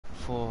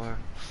4,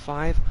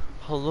 5.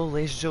 Hello,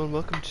 ladies and gentlemen,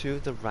 welcome to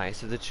the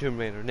Rise of the Tomb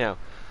Raider. Now,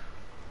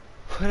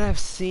 what I've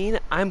seen,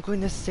 I'm going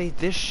to say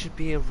this should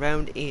be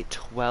around a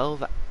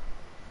 12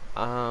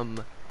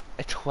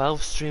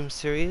 stream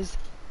series.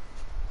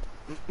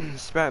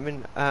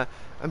 Spider-Man,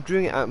 I'm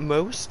doing it at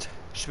most,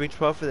 should be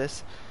 12 for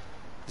this.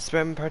 The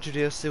Spider-Man Part 2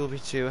 DLC will be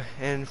 2,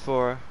 and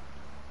for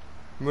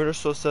Murder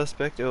Soul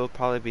Suspect, it will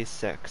probably be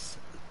 6.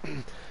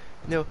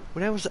 Now,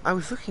 when I was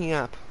looking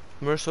up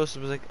Murder Soul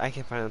Suspect, was like, I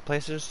can find it on the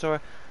PlayStation Store,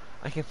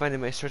 I can find it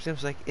in my search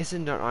games, like, is it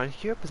not on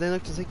here? But then I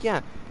looked and was like,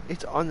 yeah,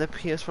 it's on the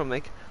PS4. I'm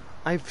like,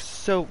 I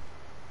so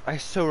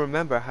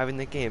remember having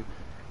the game.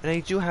 And I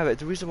do have it.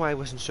 The reason why I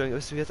wasn't showing it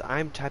was because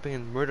I'm typing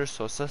in Murder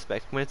Soul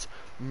Suspect when it's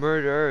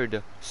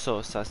Murdered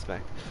Soul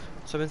Suspect.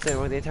 So I've been saying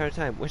it wrong the entire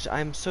time, which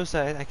I'm so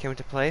sad I can't wait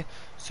to play.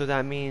 So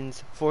that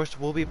means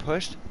Forest will be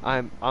pushed.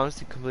 I'm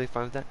honestly completely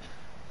fine with that.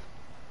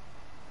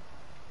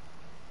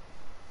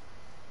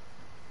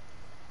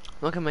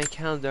 Look at my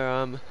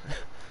calendar,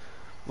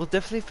 we'll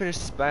definitely finish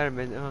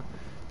Spider-Man.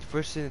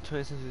 First in the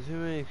 20th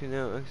century, you can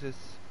now access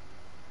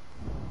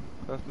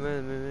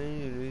Hoffman,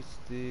 release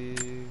the...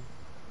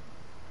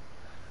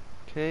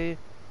 Okay,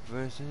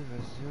 versus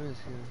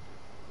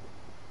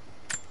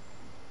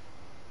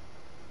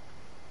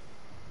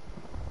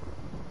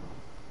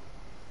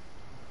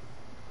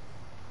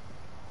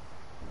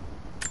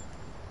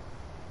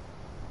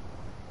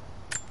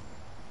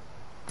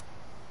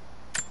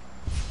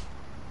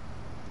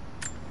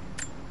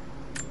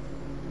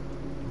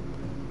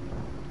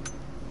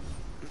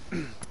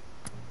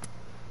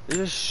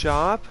there's a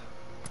shop?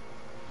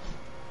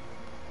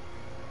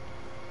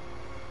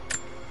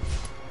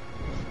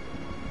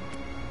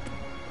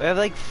 I have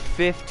like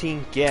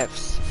 15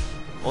 gifts,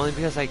 only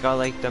because I got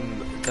like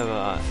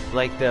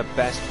the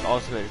best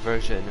ultimate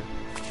version.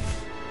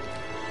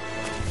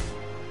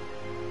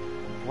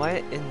 What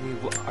in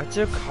the? Are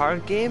there a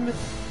card game?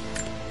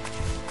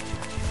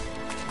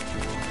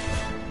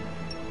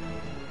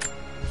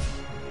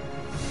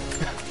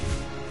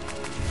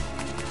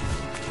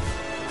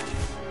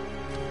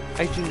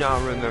 I do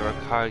not remember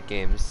card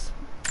games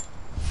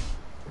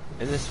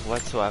in this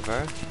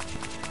whatsoever.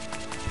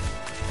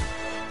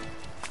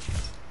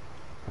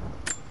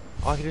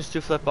 Oh, I can just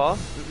do flip ball?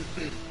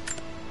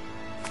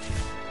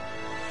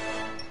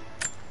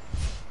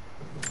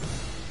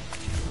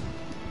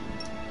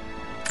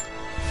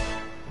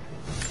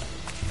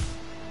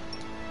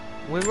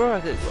 When were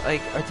they,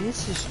 like, are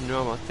these just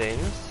normal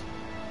things?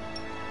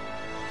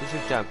 These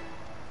are dumb.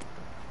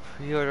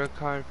 Pre-order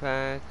card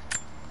pack.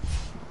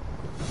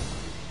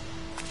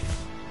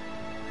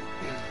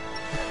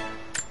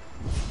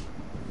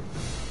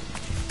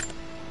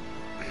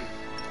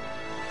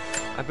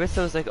 I bet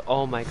someone's like,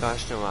 oh my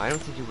gosh, no, I don't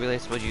think you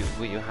realize what you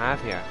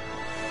have here.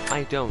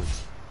 I don't.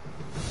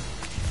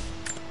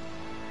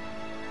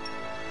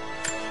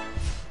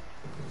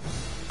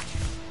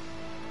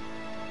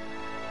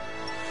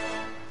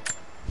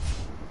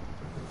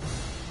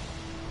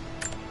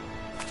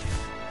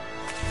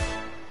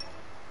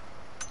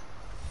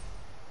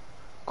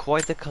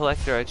 Quite the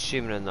collector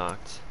achievement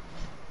unlocked.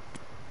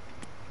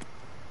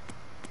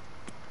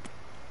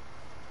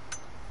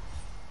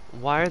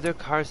 Why are there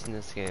cars in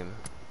this game?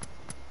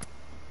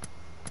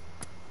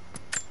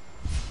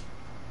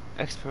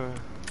 Expert.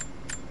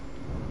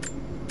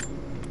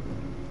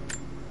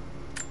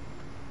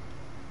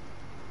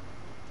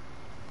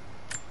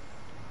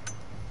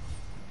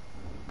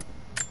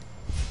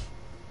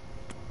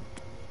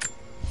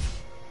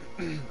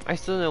 I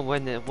still don't know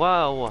when it.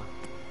 Whoa!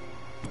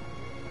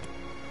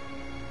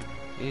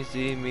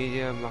 Easy,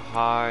 medium,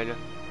 hard.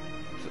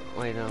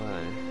 Wait, no, hold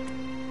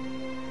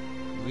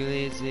on.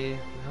 Really easy.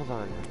 Hold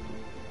on.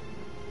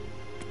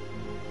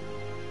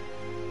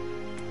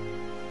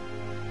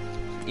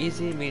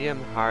 Easy,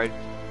 medium, hard,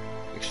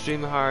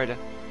 extreme hard,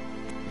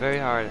 very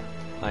hard,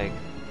 like,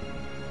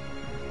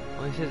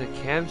 oh, these are the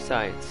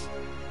campsites.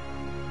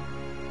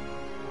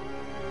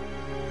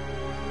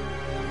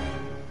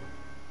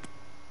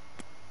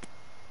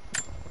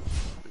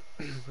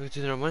 We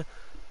do the one.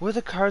 What are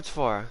the cards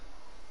for?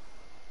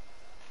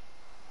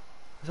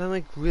 I'm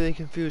like really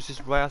confused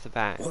just right off the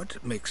bat.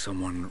 What makes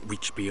someone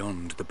reach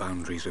beyond the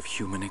boundaries of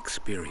human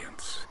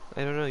experience?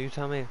 I don't know, you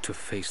tell me. To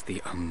face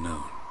the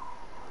unknown.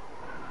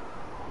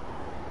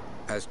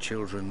 As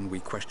children, we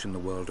question the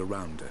world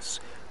around us.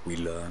 We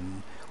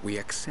learn, we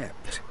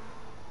accept,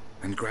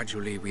 and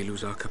gradually we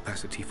lose our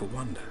capacity for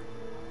wonder.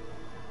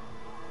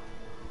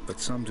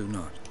 But some do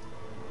not.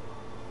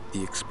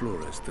 The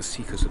explorers, the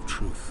seekers of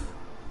truth.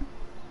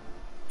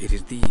 It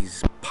is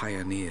these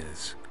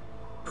pioneers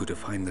who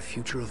define the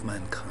future of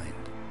mankind.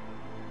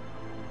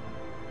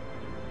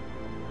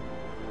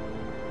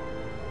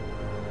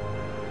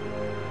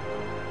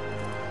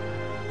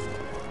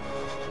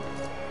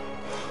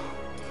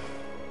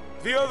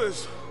 The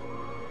others,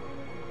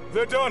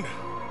 they're done.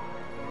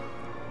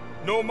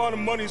 No amount of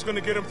money's gonna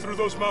get them through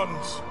those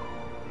mountains.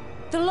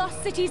 The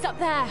lost city's up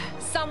there,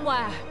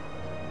 somewhere.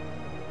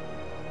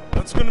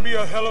 That's gonna be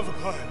a hell of a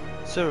climb.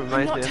 So it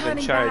reminds me of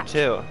Uncharted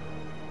 2.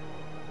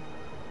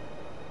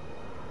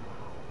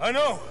 I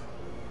know.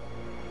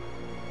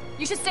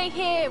 You should stay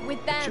here with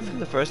Is you them. from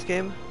the first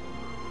game?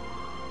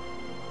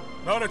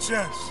 Not a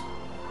chance.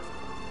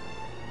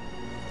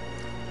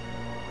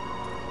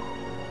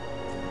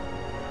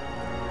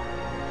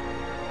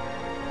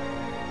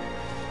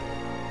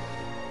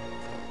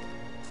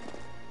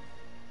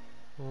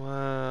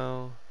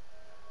 Wow.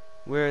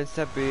 We're in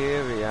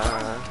Siberia.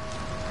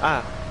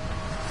 Ah.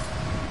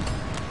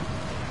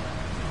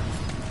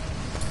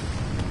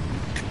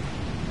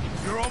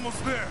 You're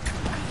almost there.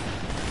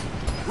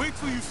 Wait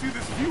till you see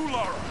this view,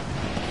 Lara.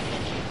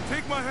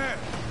 Take my hand.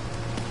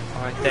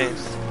 Alright,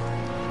 thanks.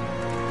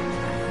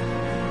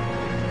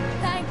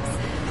 Thanks.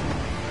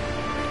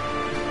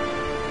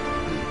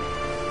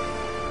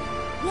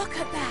 Look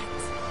at that.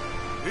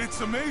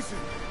 It's amazing.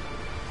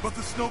 But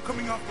the snow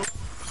coming off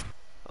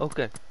the...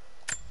 Okay.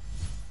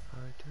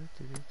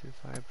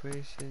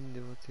 Vibration,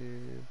 level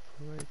 2,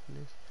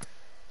 brightness.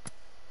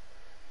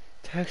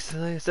 Text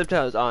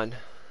subtitles on.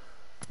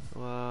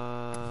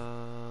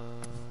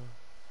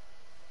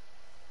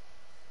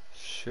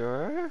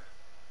 Sure.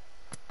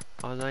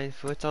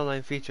 What's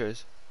online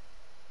features?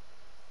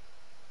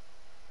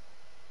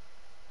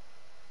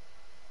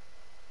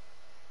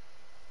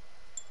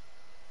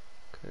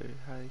 Could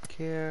highly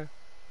care.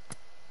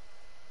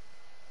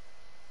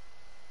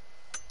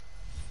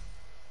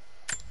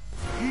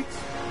 Heat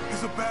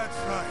is a bad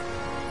sign.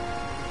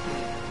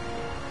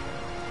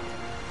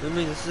 I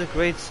mean, this is a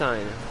great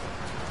sign.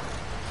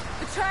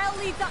 The trail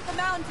leads up the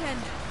mountain.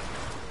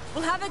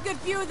 We'll have a good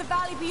view of the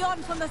valley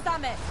beyond from the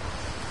summit.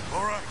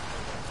 All right.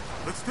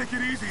 Let's take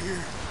it easy here.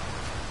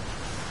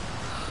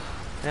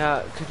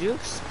 Yeah, could you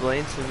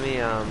explain to me,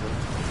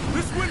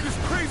 This wind is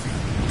crazy.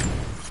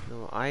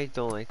 No, I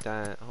don't like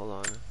that. Hold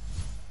on.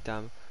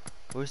 Damn.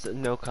 Where's the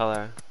no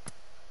color?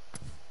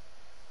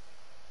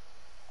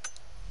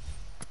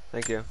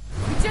 Thank you.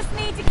 We just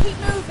need to keep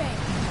moving.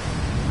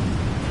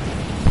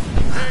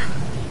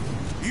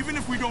 Hey, even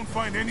if we don't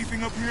find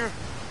anything up here,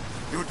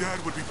 your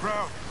dad would be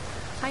proud.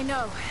 I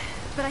know,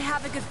 but I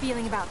have a good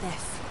feeling about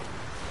this.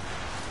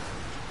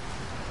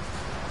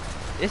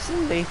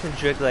 Isn't Nathan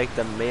Drake like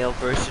the male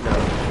version of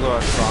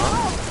Lara Croft?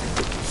 Oh,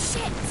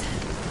 shit!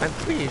 I'm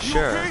pretty You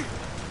sure. okay?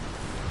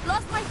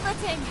 Lost my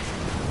footing.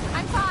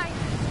 I'm fine.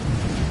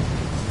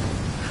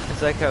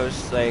 It's like I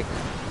was like,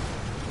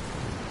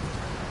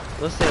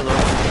 let's say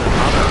Lara Croft.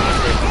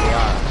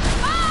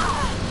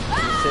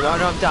 Say, oh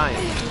no, I'm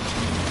dying.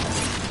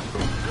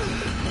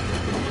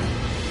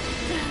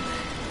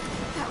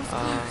 That was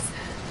close.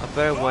 A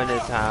better one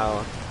is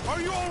how.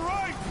 Are you all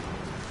right?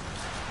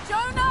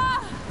 Jonah!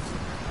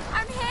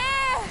 I'm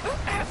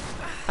here!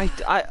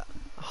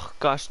 Oh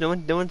gosh, no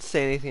one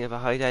say anything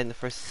about how he died in the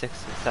first 6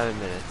 or 7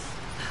 minutes.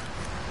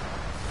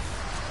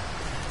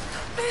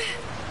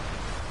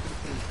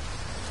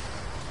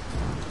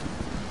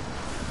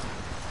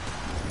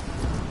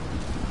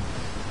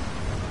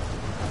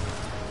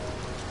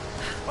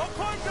 I'll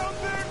climb down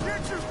there and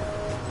get you.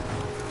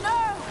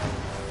 No!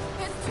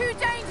 It's too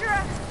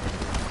dangerous!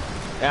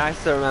 Yeah, I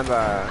still remember.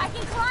 I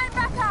can climb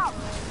back up!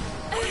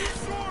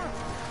 Sure.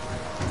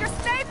 Just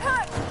stay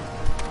put!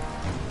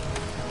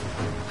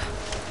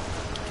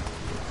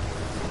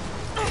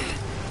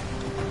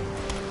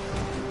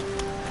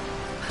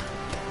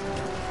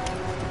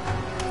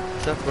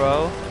 What's up,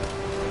 bro?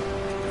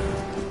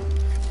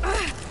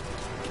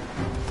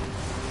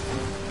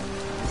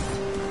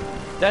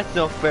 That's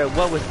no fair.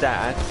 What was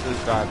that?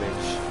 Absolute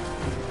garbage.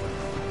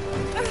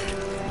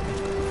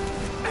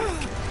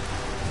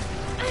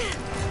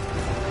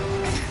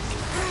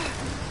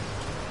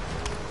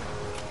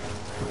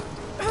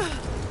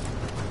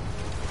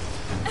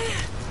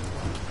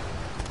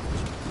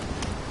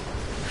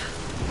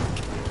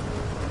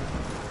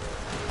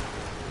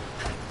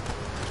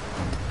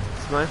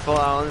 It's my fault,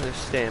 I'll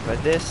understand,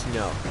 but this,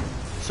 no.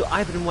 So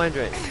I've been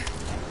wondering.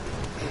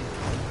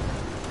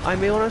 I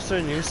may want to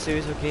start a new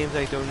series of games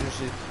I don't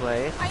usually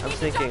play. I I'm need to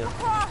thinking, jump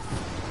across!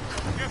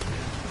 Yes.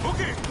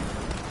 Okay.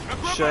 Now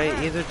grab should my I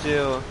hand. either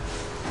do...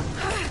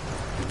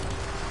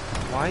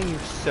 Why are you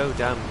so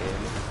dumb,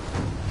 game?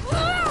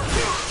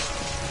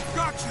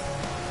 Gotcha.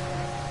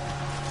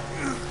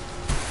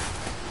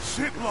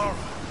 Shit, Lara.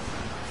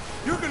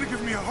 You're gonna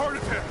give me a heart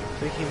attack.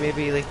 Thinking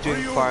maybe like doing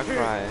Are you Far okay?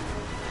 Cry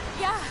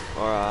Yeah,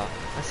 or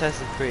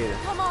Assassin's Creed.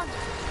 come on.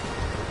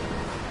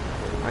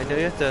 I know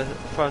you have to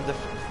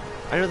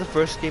I know the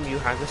first game you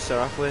have to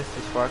start off with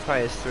Far Cry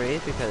is 3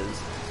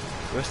 because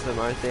the rest of them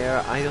aren't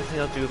there. I don't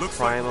think I'll do Looks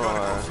like Primal we gotta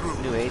go or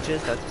through. New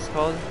Ages. That's what it's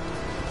called.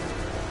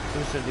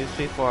 There's a new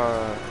 3 for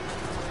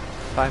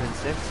 5 and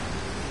 6.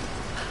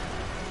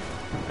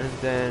 And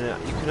then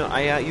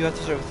you have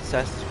to start with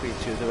Assassin's Creed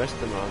 2. The rest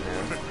of them are on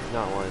there,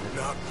 not 1.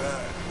 Not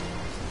bad.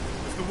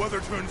 If the weather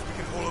turns, we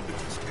can hole up in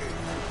this cave.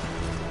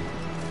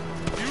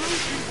 Do you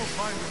really think we'll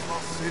find this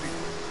lost city?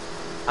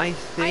 I I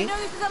think know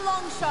this is a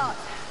long shot,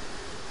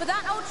 but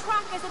that old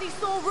tracker said he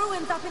saw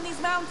ruins up in these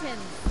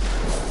mountains.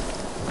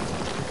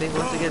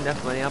 once I get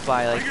enough money, I'll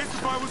buy I like guess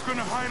if I was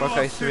gonna hide Far a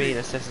Cry lost 3 city, and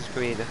Assassin's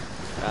Creed this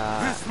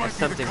might be the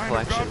something kind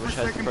collection, of which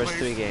has the godforsaken first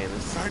 3 place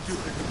games. I'd do it.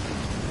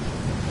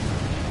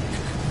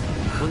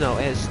 Well, no,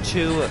 it's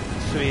 2,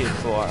 3,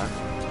 4.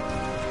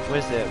 What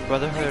is it?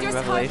 Brotherhood and Just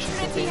hope Revelation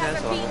Trinity something has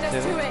hasn't beaten us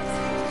level to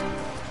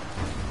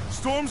 2? it.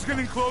 Storm's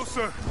getting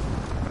closer.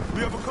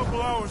 We have a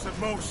couple hours at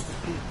most.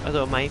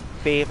 Although my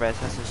favorite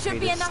Assassin's Should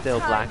Creed be is enough still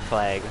time. Black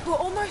Flag, We're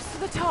almost to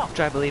the top. which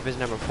I believe is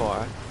number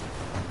 4.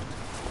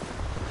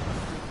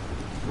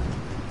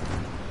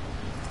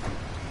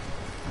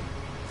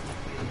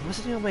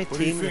 Wasn't he on my What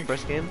do you team in the think?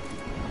 first game?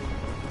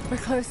 We're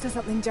close to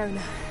something,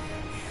 Jonah.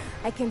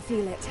 I can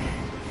feel it.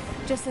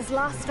 Just this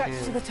last stretch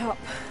Yeah. to the top.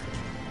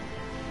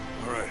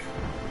 All right.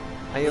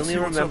 I Let's only see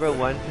what's remember up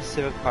there. one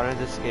specific part of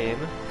this game.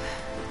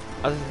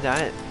 Other than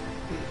that,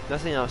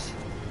 nothing else.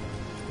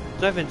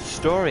 It's not even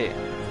story,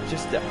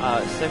 just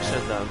a section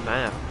of the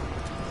map.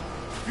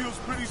 Feels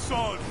pretty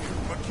solid here,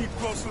 but keep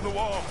close to the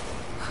wall.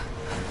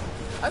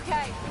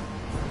 Okay.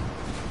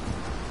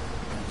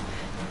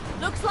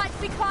 Looks like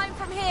we climb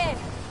from here.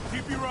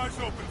 Keep your eyes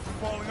open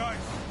for falling ice.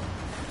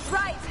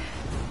 Right.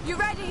 You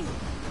ready?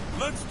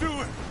 Let's do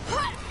it.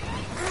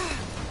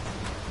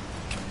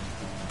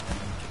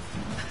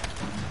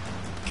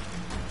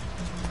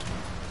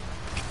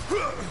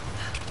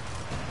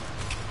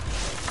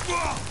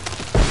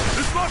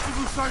 There's lots of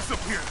loose ice up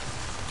here.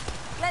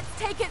 Let's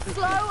take it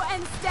slow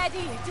and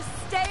steady. Just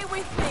stay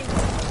with me.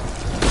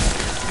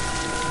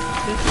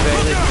 Just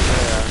barely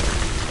there.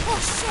 Oh,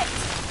 shit!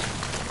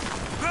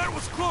 That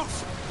was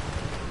close.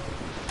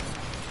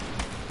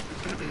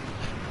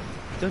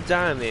 Don't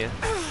die on me.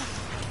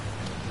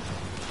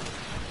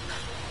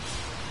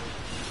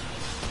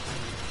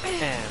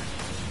 Man.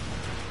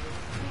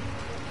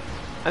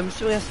 I'm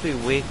assuming it has to be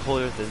way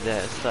colder than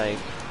this, like...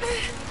 I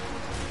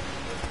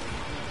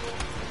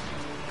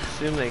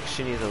assume like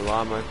she needs a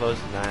lot more clothes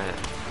than that.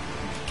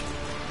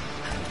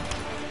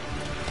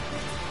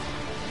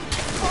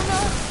 Oh no!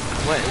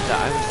 What is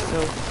that? I'm so...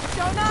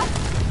 Jonah!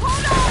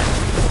 Hold on!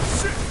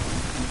 Shit.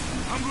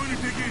 I'm going to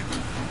dig in.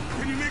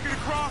 Can you make it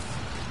across?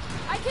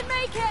 I can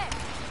make it!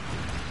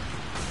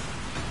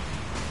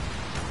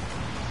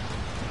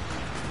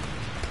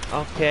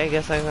 Okay, I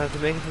guess I'm gonna have to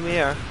make it from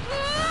here.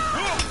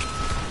 Oh!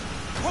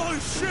 Holy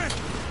shit!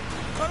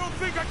 I don't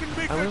think I can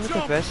make I wonder that what the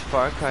jump. best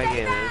Far Cry Stay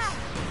game there! is.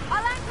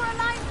 I'll anchor a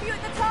line for you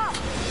at the top.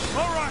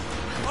 All right,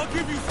 I'll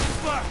give you some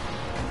slack.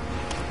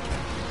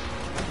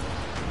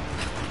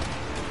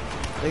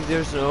 I think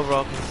there's an overall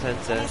Almost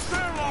consensus.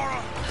 there,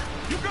 Lara.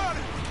 You got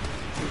it.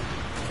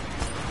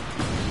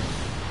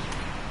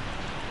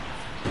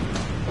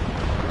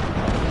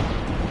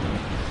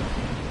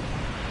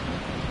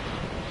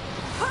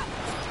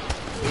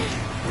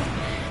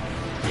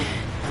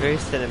 Very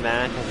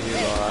cinematic of you,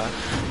 Laura.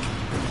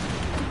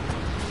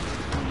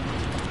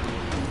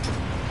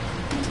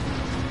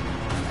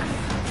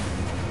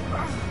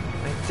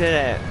 I did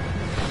it.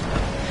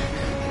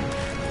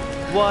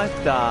 What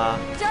the?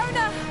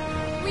 Jonah!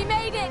 We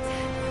made it!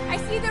 I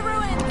see the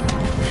ruins!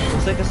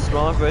 It's like a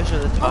smaller version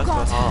of the Taj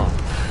God.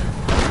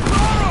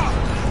 Mahal.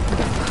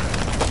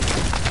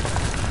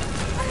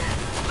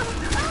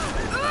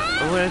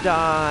 I'm gonna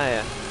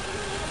die.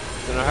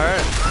 It's gonna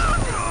hurt.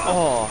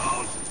 Oh.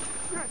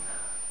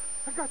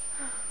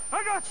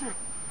 I got you.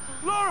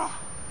 Lara,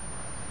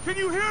 can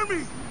you hear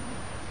me?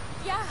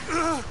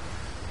 Yeah.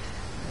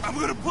 I'm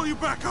gonna pull you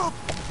back up.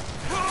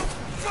 Oh,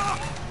 fuck!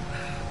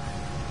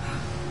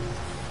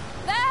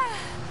 There!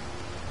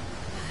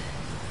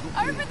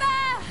 Over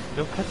there!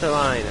 Don't cut the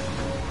line.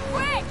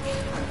 Quick!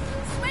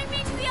 Swing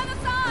me to the other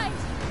side!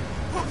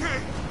 Okay,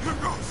 here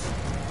goes.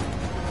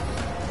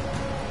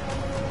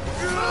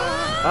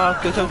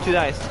 Oh, don't do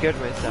that. I scared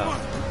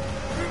myself.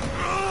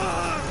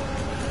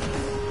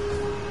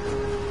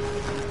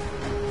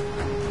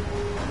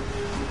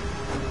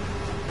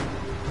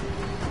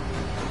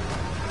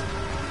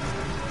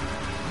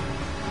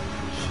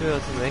 Sure,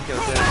 let's make it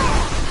there.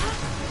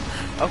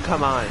 Oh,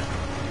 come on.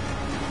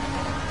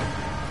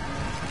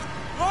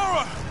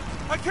 Lara,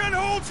 I can't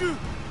hold you.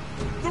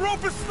 The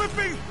rope is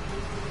slipping.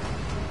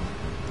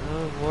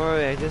 Don't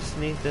worry, I just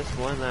need this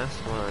one last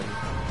one.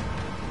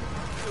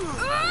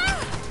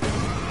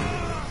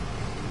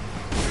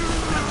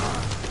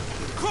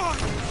 Come on,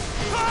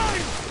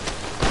 climb!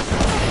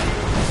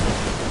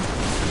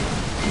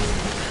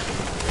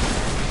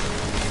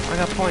 I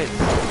got points.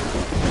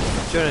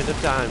 Jonah,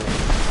 don't die on me.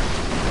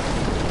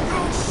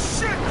 Oh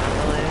shit!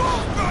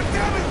 Oh, God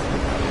damn it!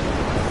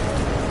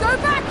 Go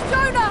back,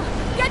 Jonah!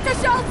 Get to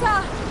shelter!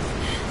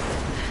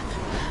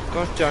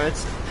 Gosh darn,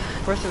 it's...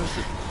 First I was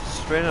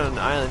straight on an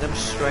island, I'm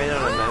straight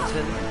on a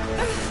mountain.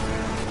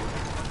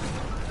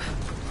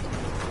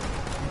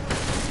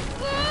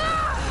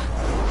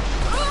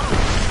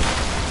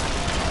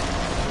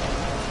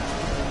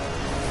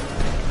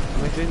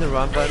 Am I doing the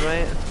run button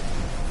right?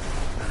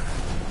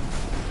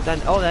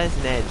 Then, oh, that is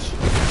an edge.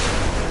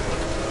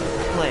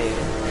 Plane.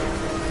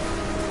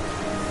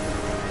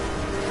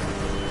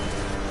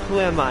 Who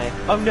am I?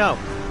 Oh no!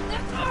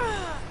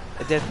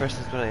 A dead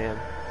person's what I am.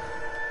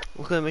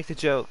 We're gonna make the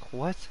joke.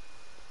 What?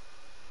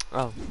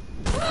 Oh.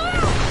 We're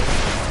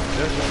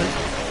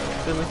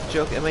gonna make the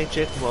joke. Am I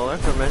Jake Muller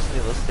from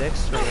Resident Evil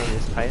 6 running on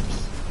these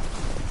pipes?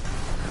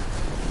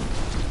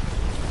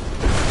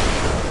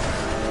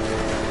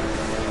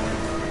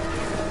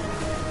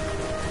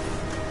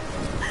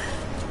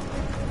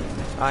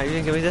 Alright, you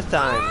didn't give me this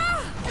time.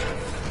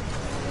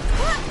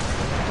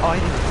 Oh, I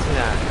didn't see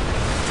that.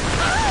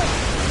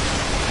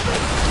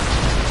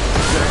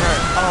 It's gonna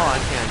hurt. Oh, I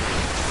can't.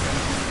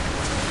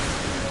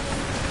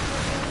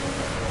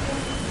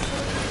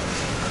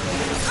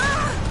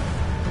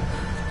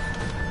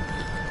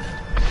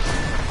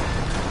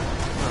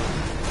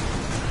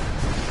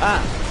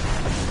 Ah!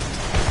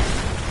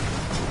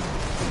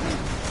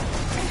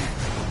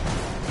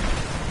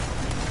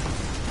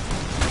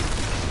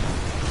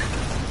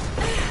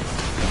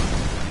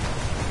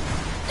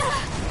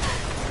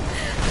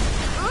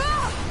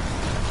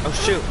 Oh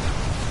shoot!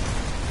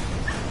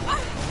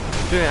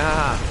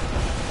 Yeah.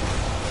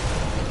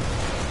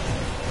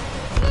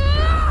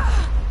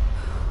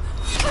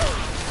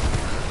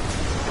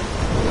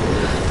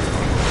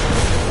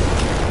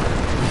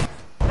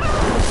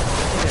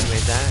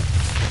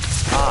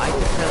 I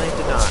definitely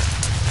did not.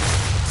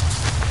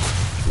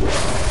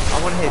 I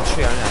want to hit a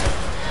tree on that.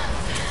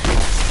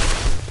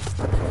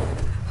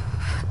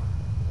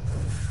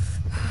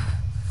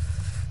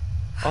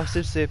 Oh,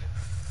 sleep.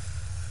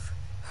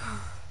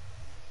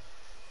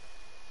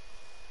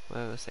 What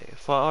did I say?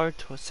 4 hours,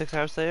 6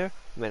 hours later?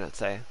 I may not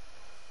say.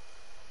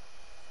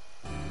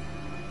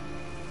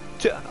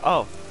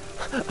 Oh,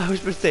 I was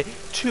supposed to say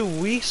 2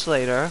 weeks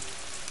later.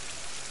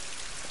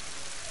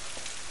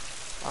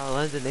 Oh,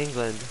 London,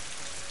 England.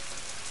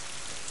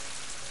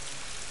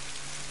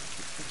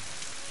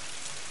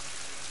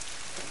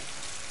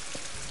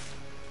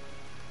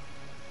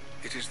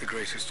 It is the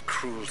greatest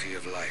cruelty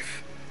of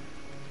life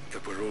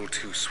that we're all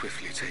too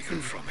swiftly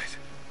taken from it.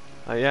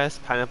 Oh yes,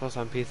 pineapples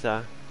on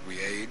pizza. We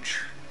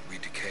age, we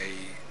decay,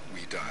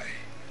 we die.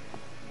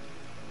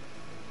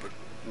 But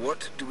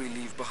what do we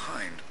leave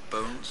behind?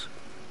 Bones?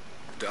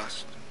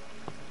 Dust?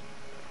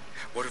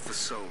 What of the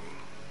soul?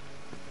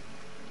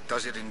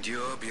 Does it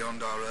endure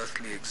beyond our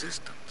earthly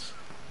existence?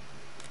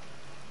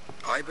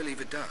 I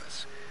believe it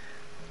does.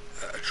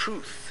 A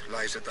truth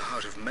lies at the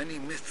heart of many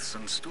myths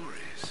and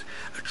stories.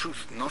 A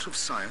truth not of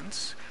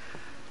science,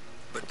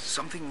 but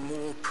something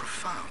more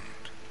profound.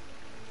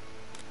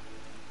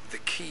 The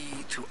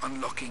key to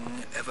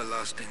unlocking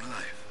everlasting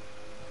life.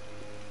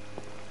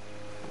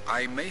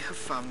 I may have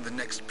found the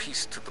next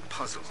piece to the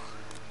puzzle,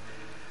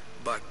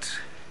 but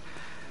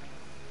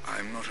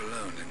I'm not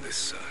alone in this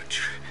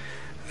search.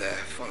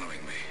 They're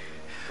following me,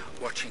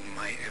 watching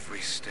my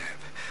every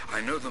step. I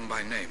know them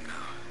by name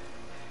now.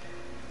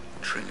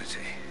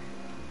 Trinity.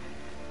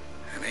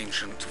 An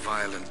ancient,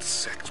 violent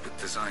sect with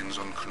designs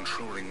on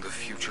controlling the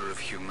future of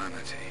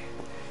humanity.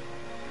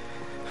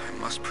 I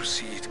must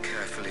proceed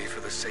carefully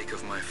for the sake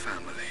of my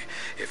family.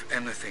 If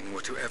anything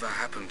were to ever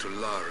happen to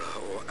Lara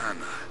or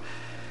Anna,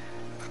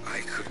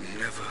 I could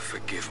never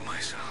forgive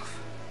myself.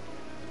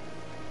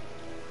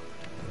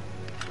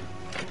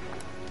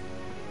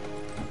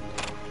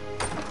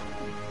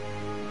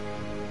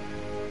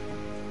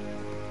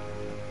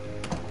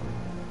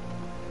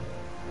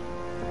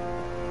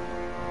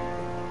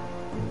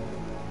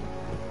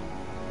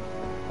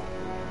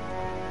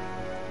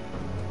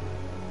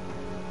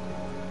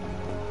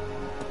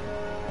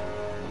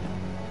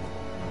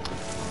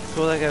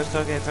 So like I was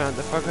talking, I found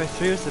the Far Cry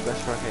 3 was the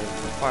best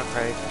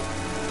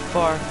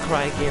Far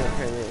Cry game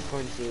apparently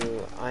according to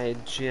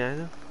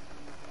IGN.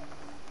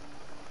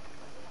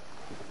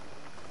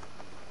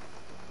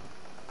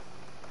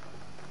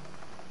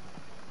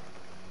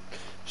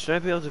 Should I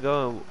be able to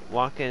go and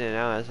walk in and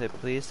out as I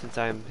please since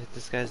I'm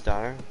this guy's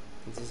daughter?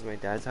 This is my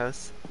dad's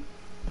house.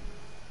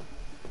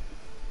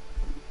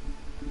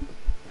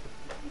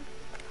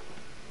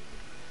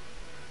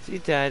 Is he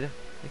dead?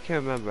 I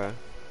can't remember.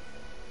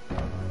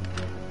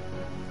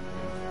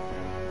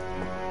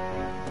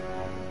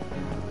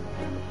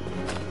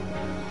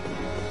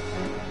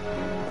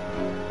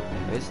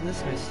 Isn't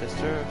this my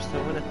sister or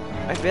someone?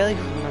 I barely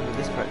remember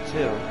this part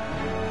too.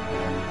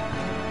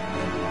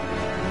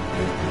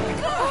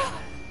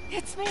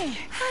 It's me,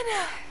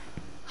 Anna.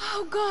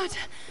 Oh God,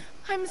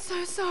 I'm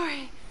so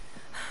sorry.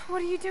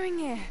 What are you doing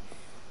here?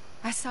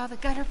 I saw the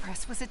gutter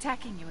press was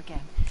attacking you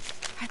again.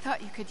 I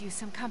thought you could use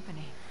some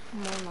company.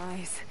 No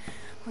lies.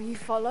 Were you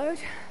followed?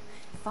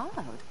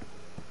 Followed?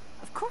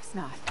 Of course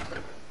not.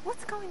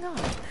 What's going on?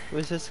 Who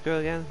is this girl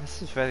again?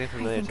 This is very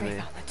familiar to me. I think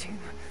I found the tomb.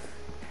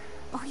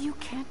 Oh, you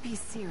can't be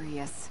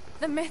serious.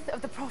 The myth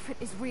of the prophet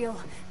is real.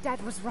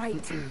 Dad was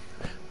right.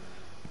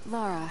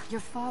 Lara, your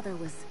father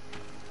was...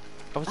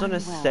 I was on a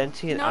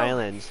sentient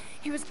island.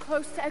 He was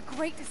close to a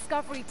great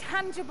discovery,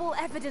 tangible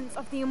evidence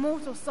of the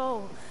immortal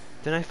soul.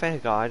 Didn't I fight a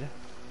god?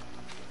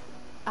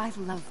 I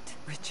loved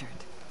Richard.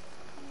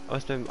 I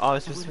was supposed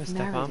to be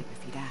married stepmom? him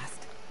if he'd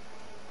asked.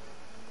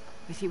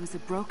 But he was a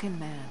broken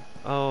man.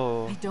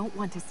 Oh. I don't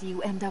want to see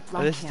you end up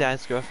like Oh, this is him.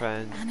 Dad's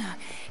girlfriend. Anna,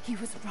 he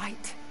was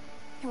right.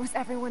 It was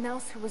everyone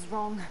else who was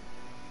wrong.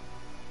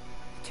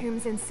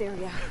 Tombs in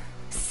Syria.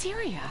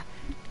 Syria?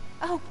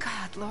 Oh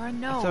God, Laura,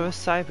 no. I thought it was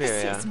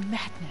Siberia. This is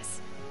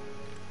madness.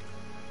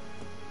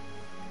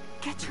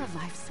 Get your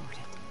life sorted.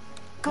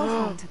 Go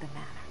home to the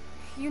manor.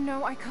 You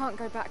know I can't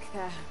go back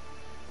there.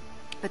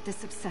 But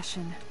this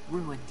obsession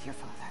ruined your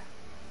father.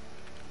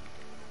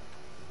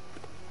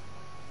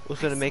 was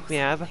gonna make me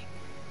have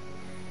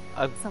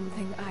a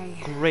Something I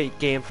great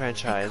game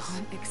franchise.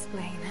 can't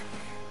explain.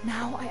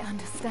 Now I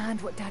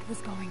understand what Dad was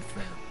going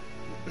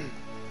through.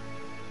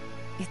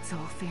 It's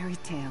all fairy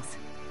tales.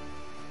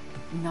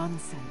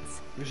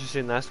 Nonsense. We should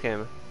see last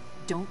game.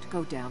 Don't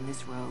go down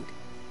this road.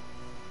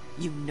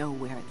 You know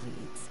where it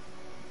leads.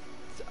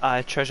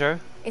 Treasure.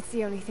 It's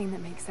the only thing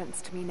that makes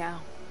sense to me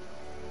now.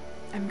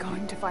 I'm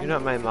going to find You're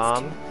not it my if it's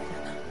mom. too late.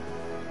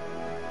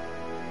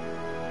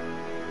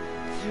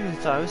 Dude, I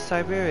thought it was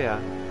Siberia.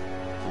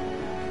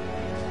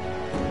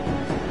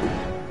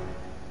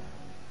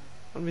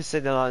 Let me say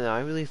that out now. I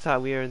really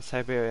thought we were in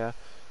Siberia.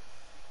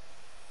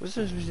 What's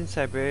the difference between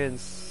Siberia and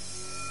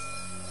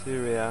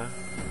Syria?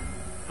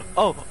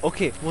 Oh,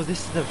 okay. Well,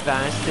 this is the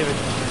vast difference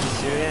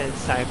between Syria and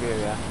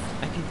Siberia.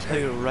 I can tell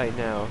you right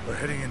now. We're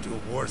heading into a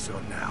war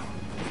zone now.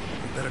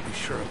 We better be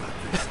sure about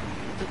this.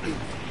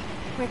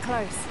 We're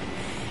close.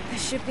 There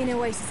should be an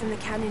oasis in the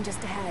canyon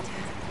just ahead.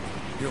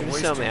 You're Can you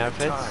wasting sell me your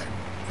outfits? time.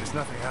 There's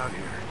nothing out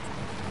here.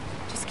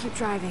 Just keep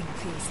driving,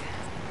 please.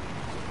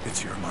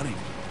 It's your money.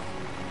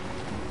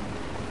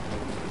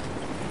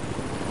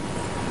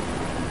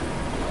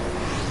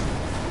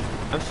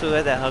 I'm so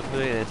glad that helicopter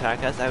didn't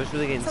attack us. I was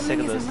really getting Something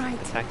sick of those isn't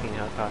right. attacking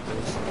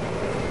helicopters.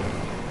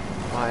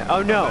 Why?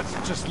 Oh no!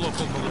 That's just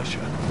local militia.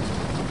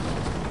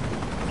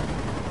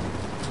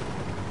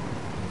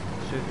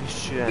 So if you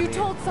shoot at You me.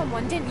 told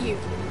someone, didn't you?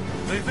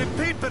 They've been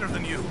paid better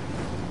than you.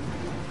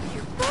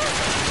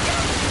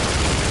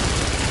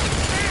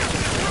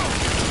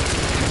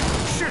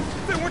 Shit!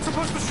 They weren't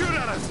supposed to shoot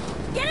at us!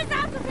 Get us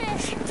out of here!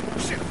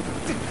 Shit!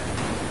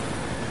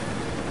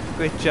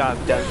 Great job,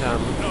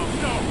 Dum-Dum. No!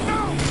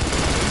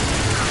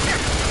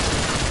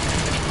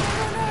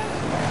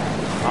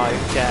 Oh,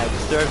 you're dead.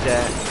 Deserved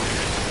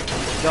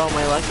it. Got all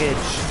my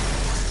luggage.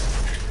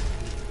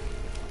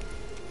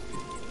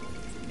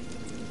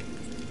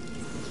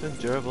 It's a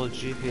durable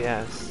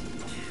GPS.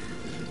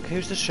 Can I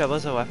use the shovel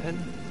as a weapon?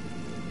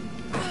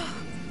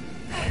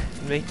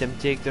 Make them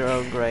dig their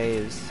own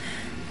graves.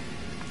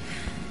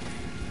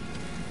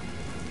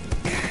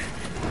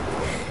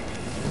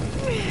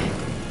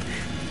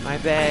 My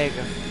bag.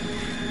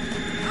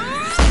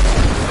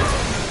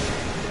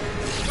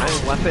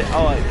 I'm weapon.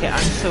 Oh, okay. I'm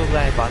so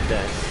glad I bought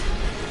this.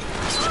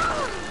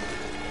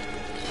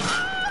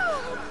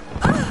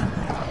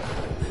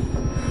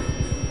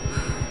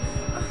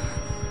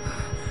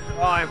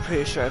 Oh, I'm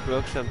pretty sure I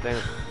broke something.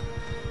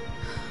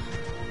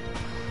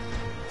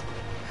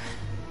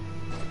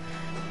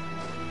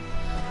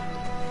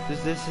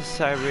 This is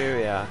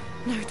Siberia.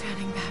 No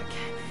turning back.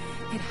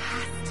 It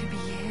has to be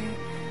here.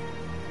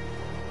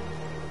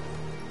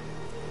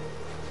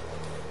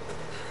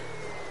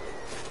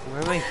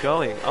 Where am I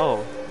going?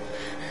 Oh.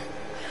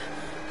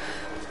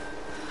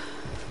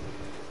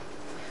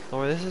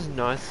 Oh, this is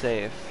not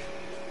safe.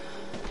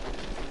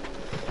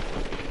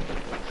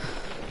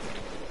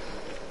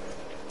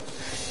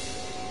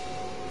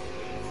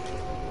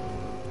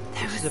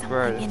 There was a something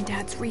bird. in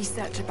Dad's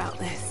research about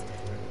this.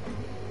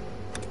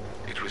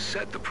 It was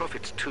said the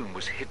Prophet's tomb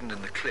was hidden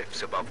in the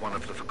cliffs above one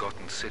of the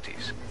forgotten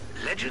cities.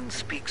 Legend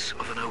speaks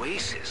of an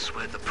oasis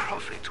where the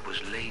Prophet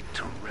was laid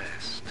to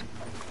rest.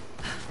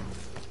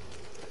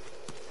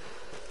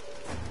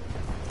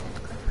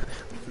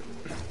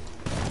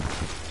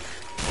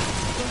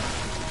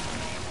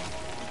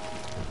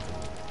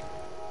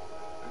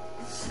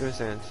 Good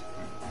sense.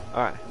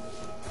 Alright.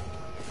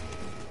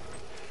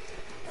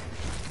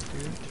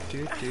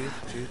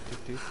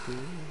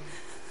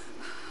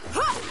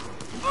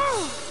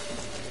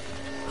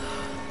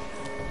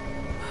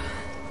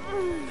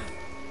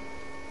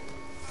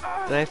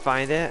 Did I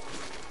find it?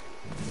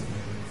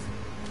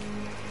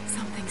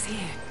 Something's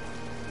here.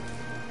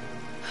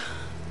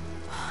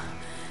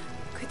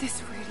 Could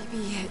this really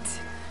be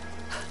it?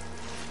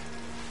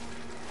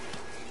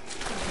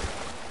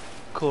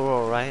 Cool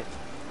roll, right?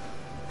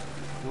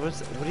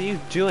 What are you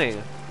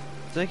doing?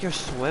 It's like you're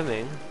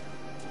swimming.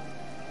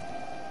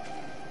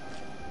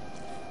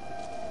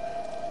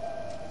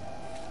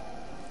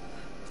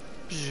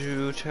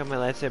 Check out my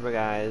lightsaber,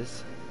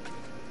 guys.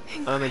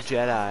 I'm a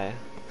Jedi.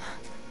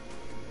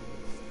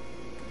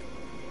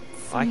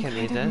 Oh, I can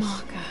read this.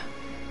 Marker.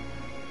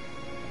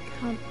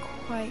 Can't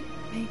quite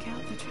make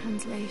out the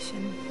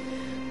translation.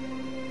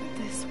 But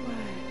this word.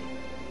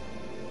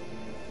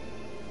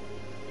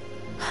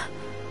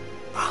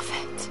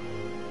 Prophet.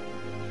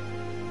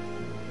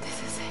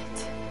 This is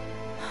it.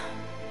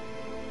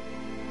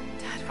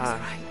 Dad was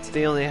right.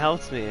 They only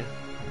helped me.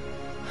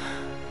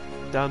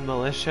 Dumb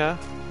militia.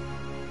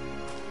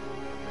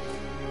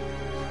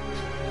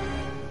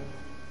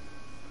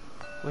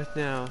 What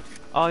now?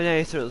 Oh, yeah,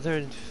 you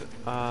learned.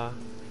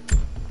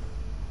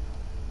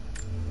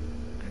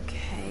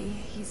 Okay,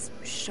 he's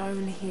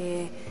shown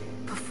here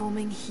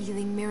performing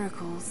healing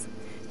miracles.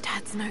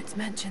 Dad's notes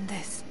mention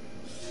this.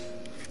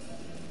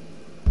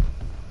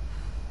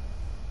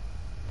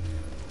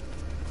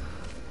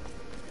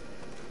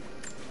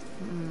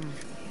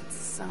 It's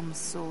some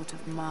sort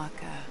of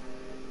marker.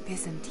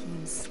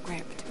 Byzantine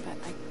script, but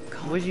I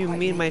can't What do you quite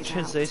mean my make it out.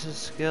 translation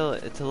skill?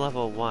 It's a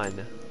level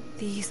 1.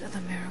 These are the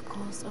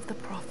miracles of the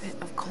Prophet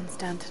of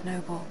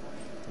Constantinople,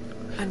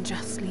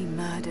 unjustly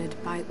murdered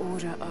by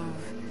order of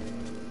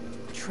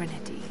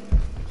Trinity.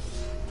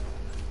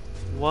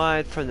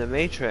 What? From the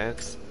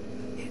Matrix?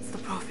 It's the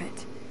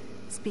Prophet,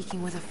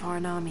 speaking with a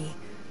foreign army.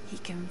 He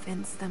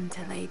convinced them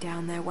to lay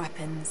down their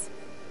weapons.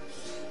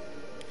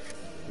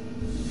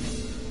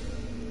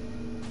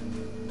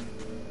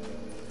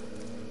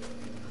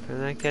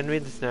 And I can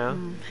read this now.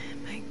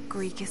 My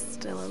Greek is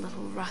still a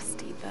little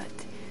rusty,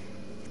 but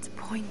it's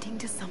pointing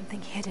to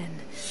something hidden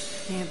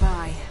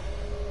nearby.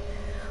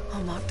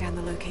 I'll mark down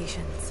the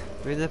locations.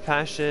 Read the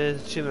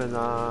passage,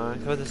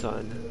 Chimana. Go this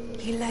one.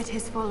 He led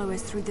his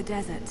followers through the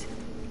desert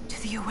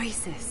to the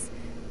oasis.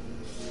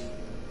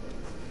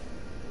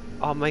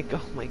 Oh my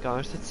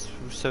gosh, that's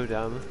so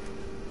dumb.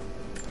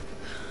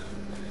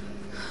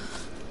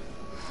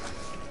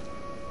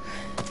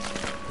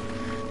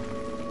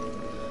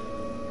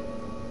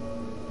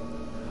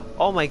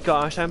 Oh my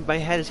gosh, my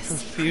head is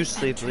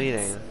profusely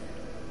bleeding.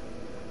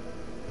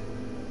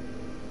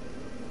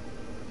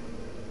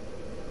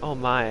 Oh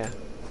my.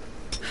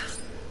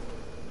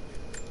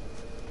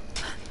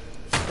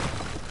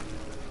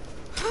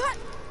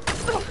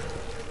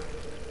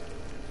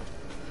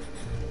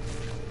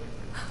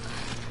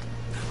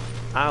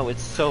 Ow,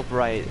 it's so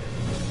bright.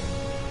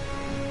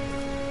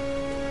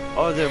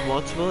 Oh, there are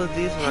multiple of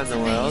these around the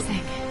world?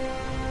 Amazing.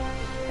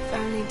 If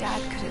only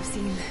Dad could have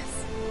seen this.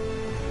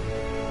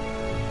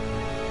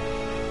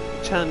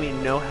 Telling me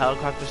no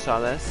helicopter saw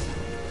this?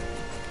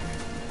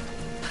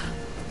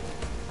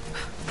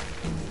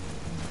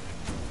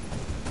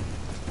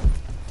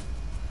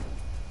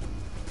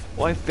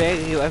 Oh, I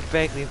vaguely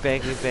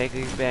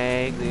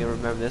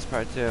remember this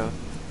part too.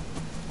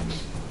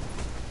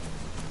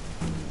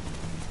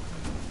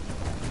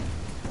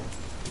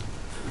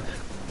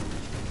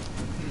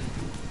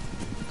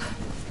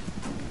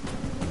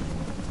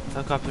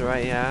 Helicopter,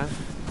 right? Yeah.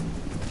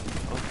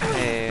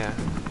 Okay.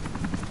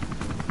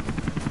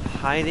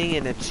 Hiding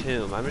in a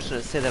tomb. I'm just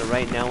gonna say that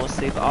right now. We'll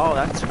save. Oh,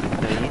 that's neat.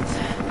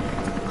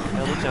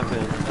 Now we'll jump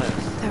in the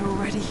cliffs. They're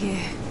already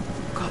here.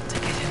 Got to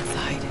get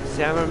inside.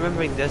 See, I'm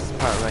remembering this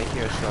part right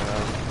here, sort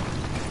of.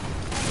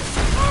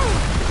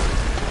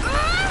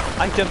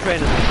 I jumped right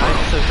in.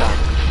 I'm so dumb.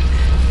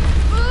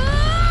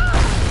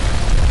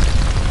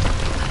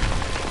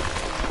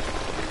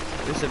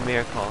 It's a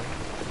miracle.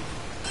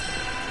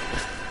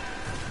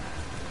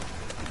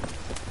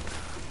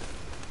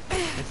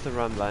 It's the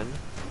run button.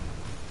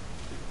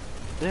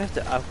 Did I have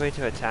to upgrade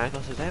to attack?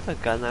 Also, did I have a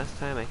gun last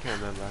time? I can't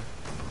remember.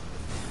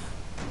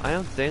 I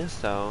don't think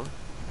so.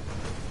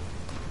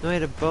 No, I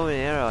had a bow and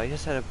arrow. I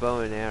just had a bow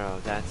and arrow.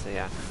 That's it,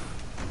 yeah.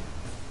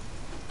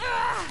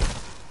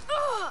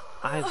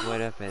 I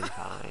would have been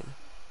fine.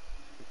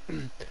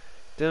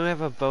 Didn't I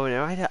have a bow and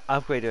arrow? I had to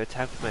upgrade to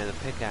attack with my other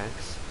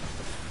pickaxe.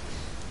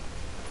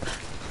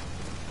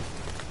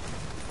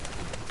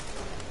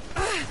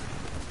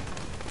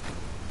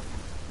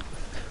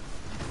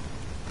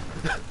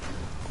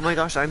 Oh my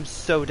gosh, I'm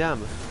so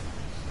dumb.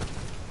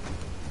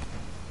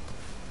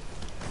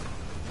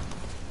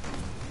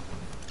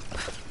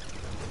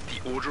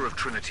 The Order of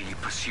Trinity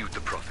pursued the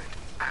Prophet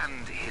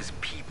and his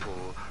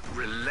people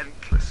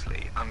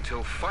relentlessly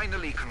until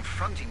finally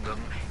confronting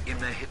them in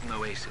their hidden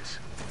oasis.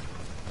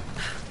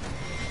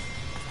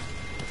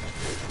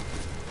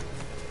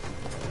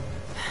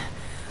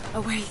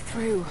 A way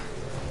through.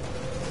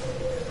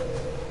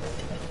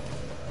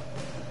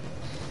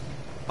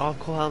 Oh,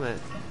 cool helmet.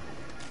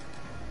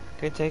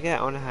 Can I take it?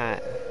 I want a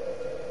hat.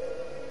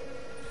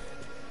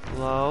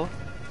 Hello?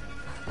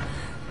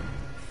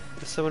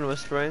 Is someone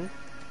whispering?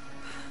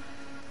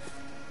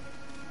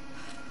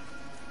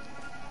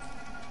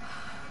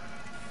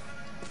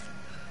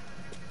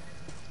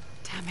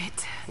 Damn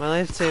it.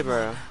 My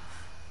lightsaber.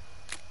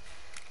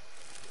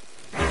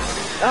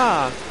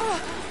 Ah!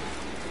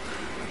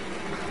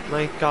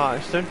 My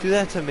gosh, don't do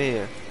that to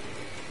me.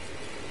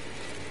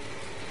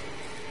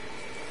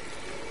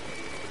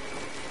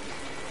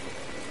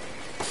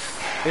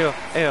 Ew,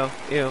 ew,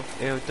 ew,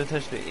 ew, don't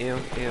touch me, ew,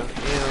 ew, ew.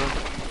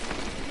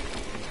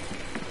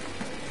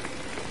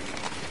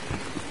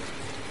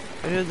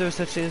 I didn't know there was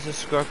such thing as a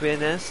scorpion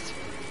nest.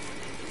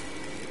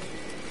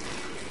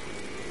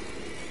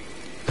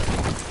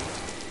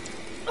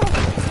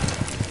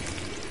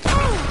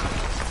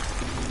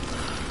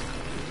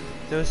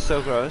 That was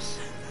so gross.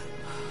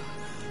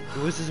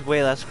 This is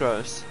way less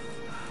gross.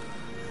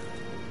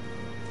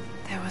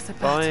 There was a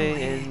battle Following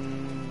here. in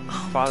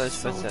Armed Father's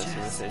footsteps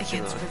soldiers in this against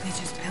ancient life.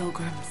 religious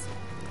pilgrims.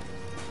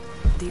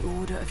 The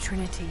Order of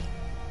Trinity.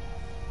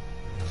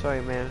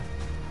 Sorry, man.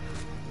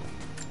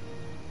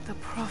 The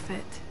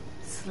Prophet,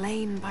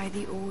 slain by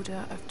the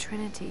Order of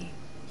Trinity.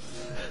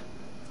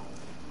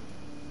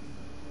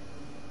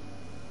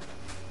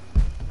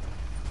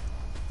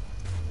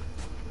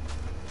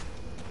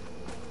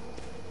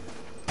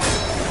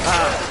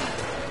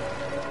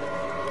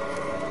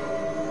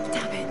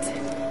 Damn it.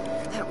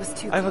 That was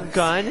too I have a close.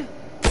 gun?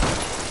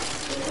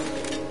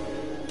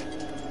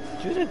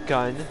 Do you have a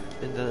gun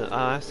in the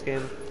last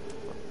game?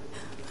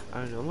 I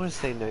don't know, I'm gonna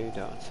say no you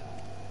don't.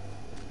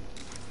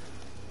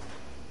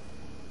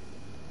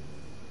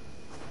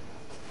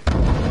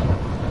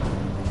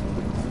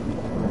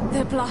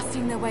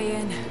 blasting their way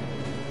in.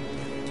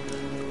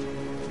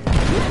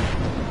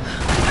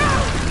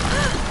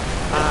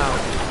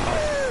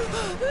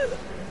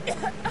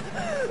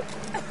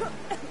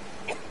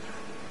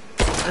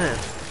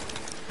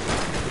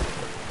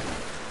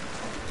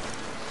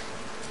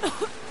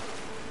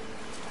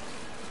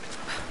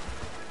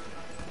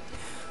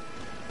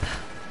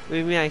 What do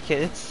you mean I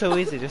can't? It's so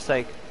easy, just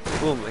like,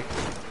 boom, like,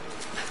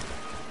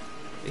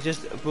 it's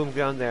just boom,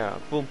 down there,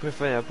 boom,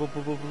 perforator, boom,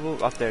 boom, boom, boom,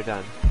 boom, up there,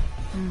 done.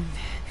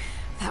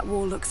 That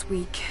wall looks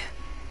weak.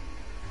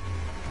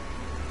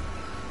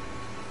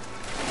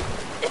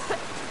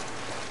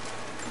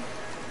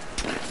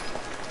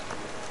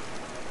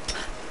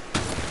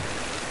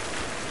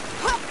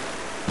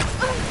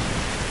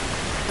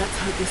 Let's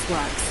hope this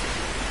works.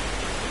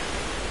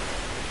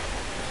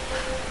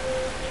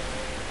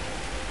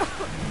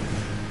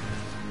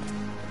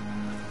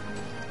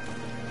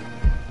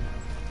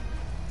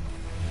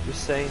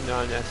 Just saying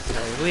not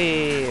necessary.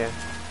 Wee!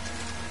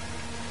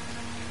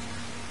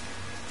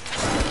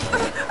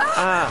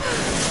 Ah!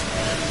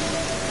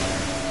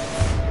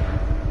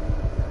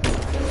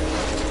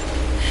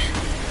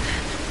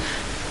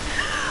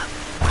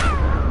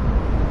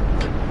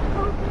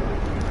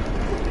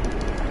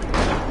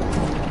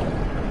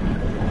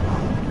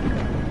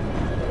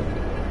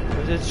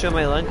 Does it show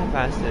my lung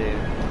capacity?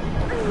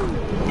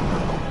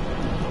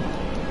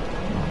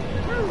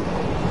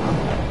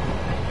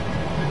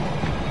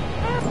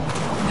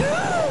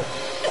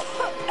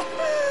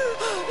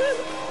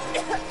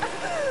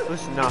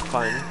 This is not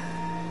fun.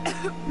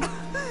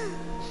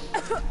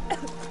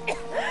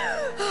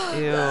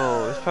 Ew,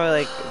 it's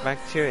probably like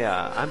bacteria.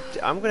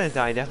 I'm gonna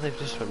die definitely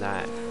just from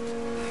that.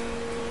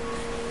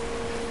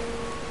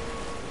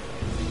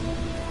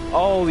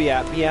 Oh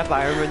yeah,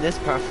 I remember this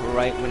part from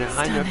right when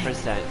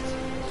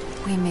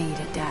 100%. We made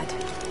it, Dad.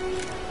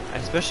 I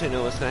especially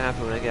know what's gonna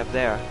happen when I get up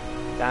there.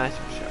 That's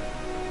for sure.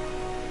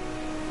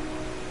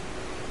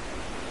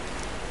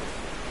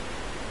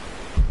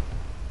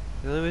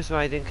 The only reason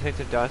why I didn't connect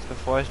the dots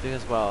before is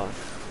because, well,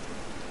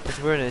 because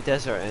we're in a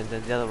desert and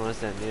then the other one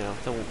was in, you know,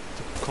 the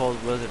cold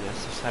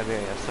wilderness of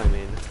Siberia, so I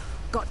mean...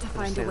 Got to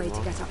find a way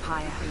to get up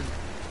higher.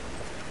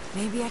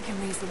 Maybe I can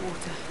raise the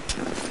water.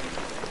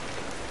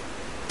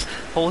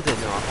 Hold it,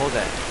 Noah, hold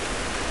it.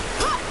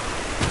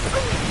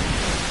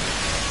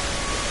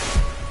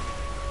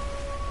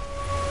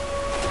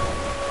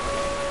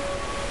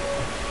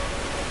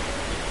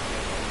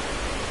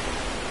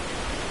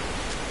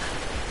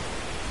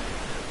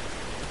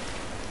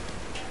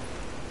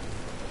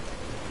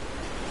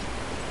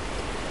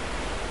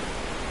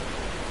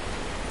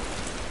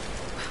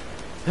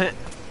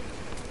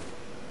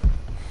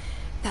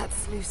 That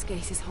sluice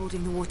gate is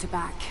holding the water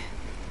back.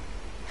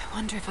 I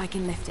wonder if I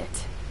can lift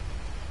it.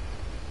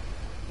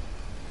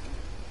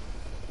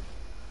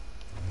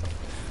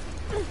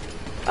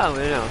 Oh, we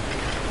know.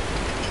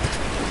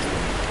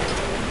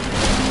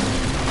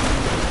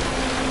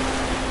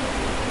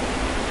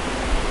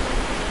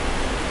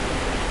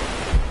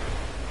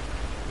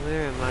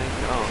 Where am I?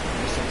 Oh,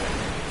 there's something.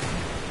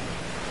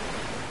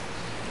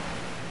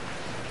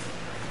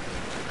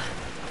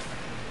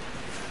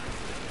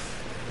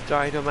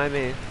 Sorry, don't mind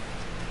me.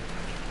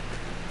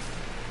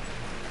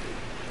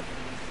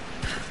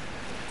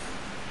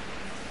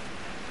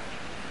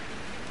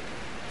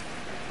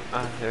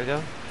 There we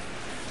go.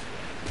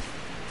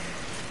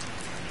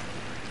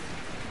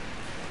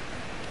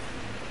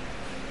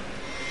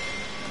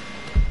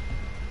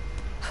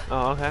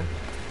 Oh, okay.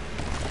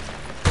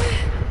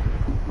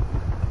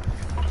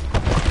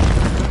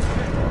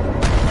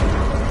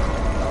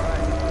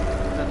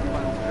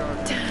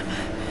 Damn,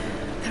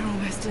 they're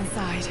almost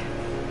inside.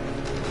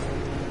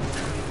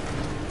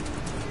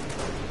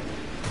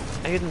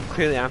 I hit them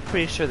clearly. I'm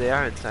pretty sure they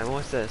are inside.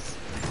 What's this?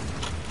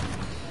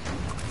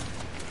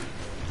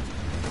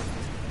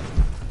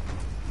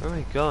 Where am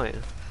I going?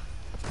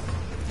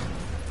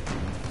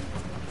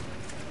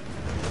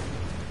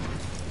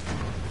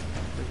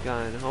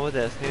 Gun. Hold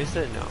this. Can you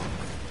sit? No.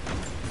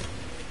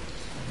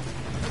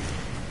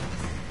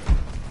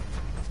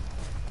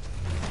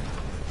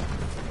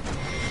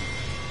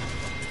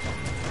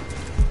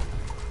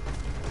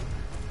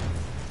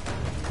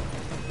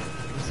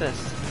 What's this?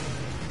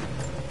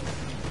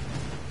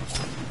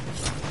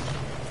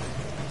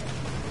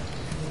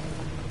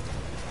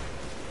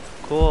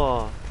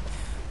 Cool.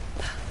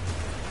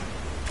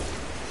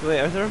 So wait,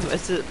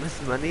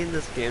 is money in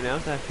this game now?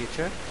 Is that a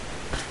feature?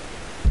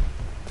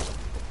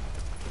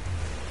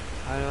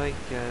 How do I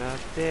get up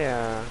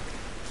there?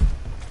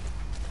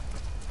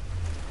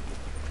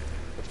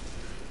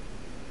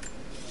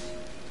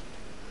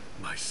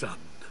 My son,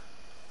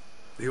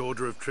 the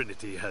Order of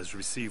Trinity has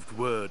received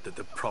word that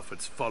the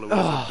Prophet's followers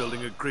are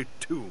building a great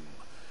tomb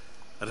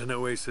at an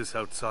oasis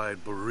outside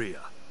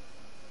Siberia.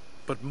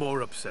 But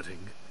more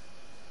upsetting,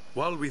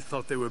 while we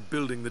thought they were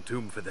building the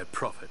tomb for their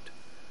Prophet,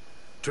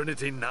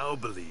 Trinity now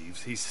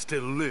believes he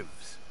still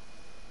lives.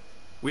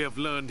 We have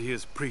learned he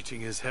is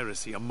preaching his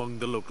heresy among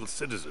the local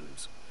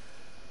citizens,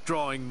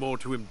 drawing more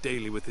to him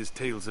daily with his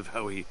tales of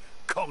how he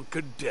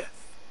conquered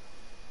death.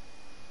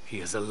 He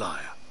is a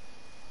liar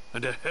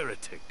and a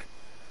heretic,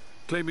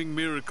 claiming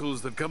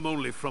miracles that come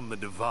only from the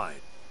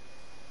divine.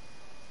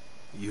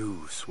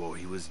 You swore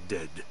he was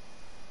dead.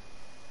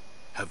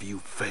 Have you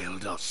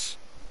failed us?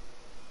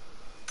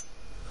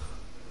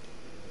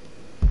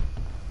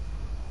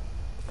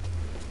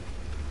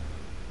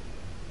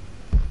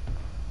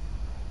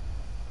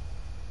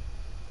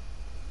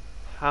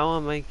 How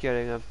am I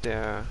getting up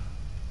there?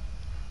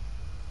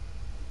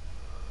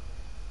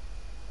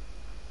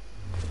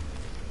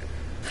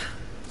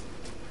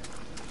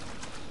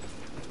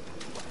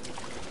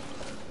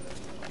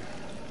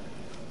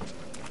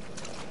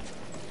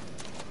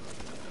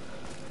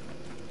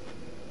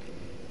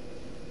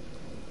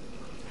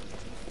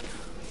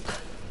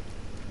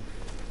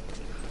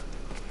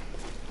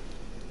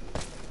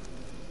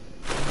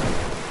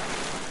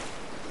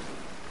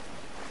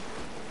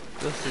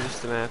 This is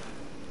just the map.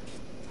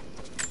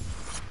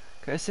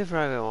 Can I save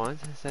wherever I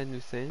want? Is that a new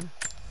thing?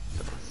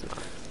 No, it's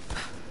not.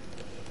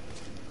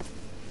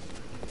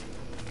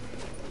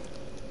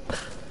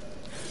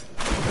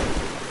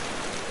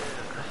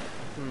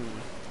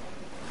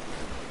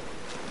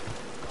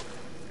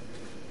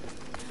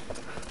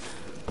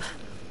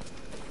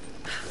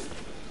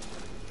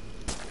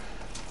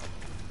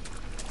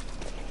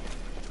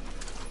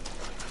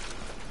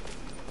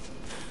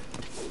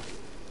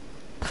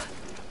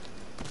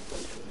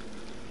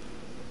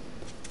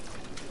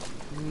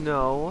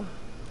 No.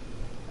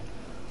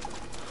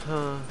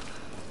 Huh.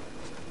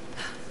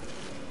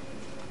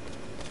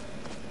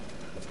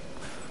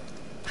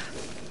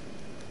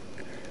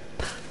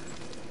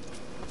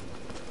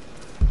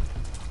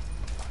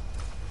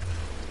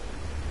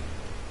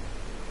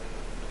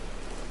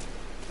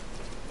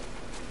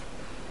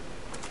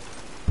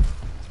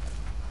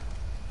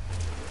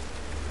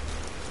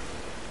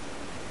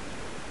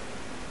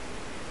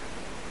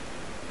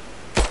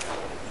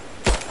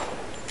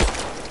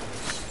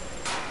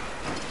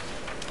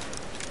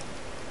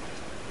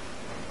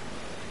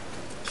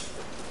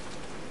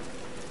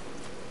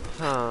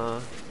 Huh.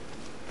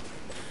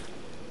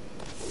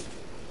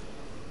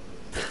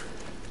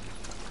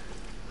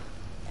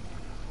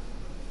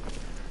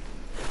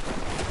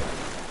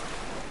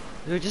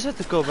 We just have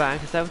to go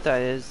back. Is that what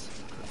that is?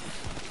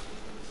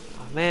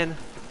 Oh man.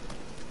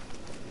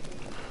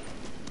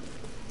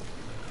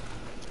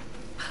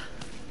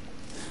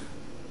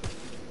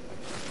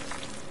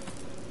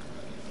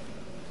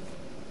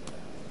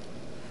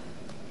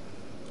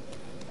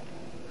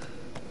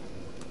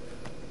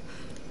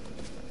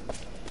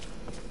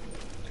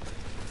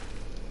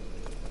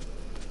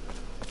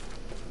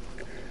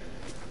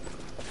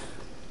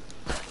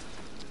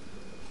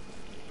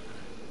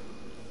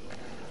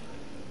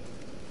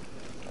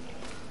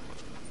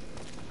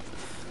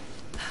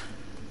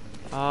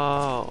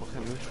 Oh,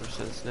 okay, makes more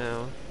sense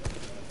now.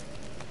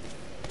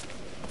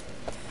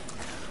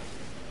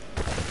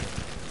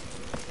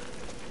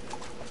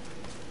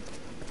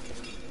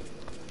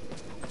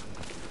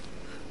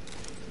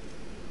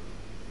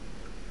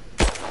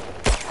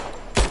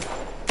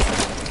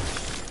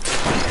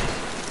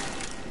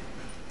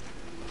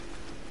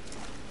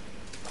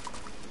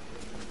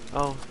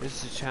 Oh,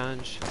 this is a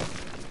challenge.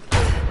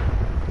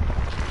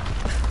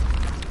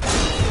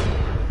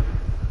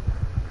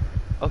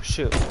 Oh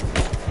shoot.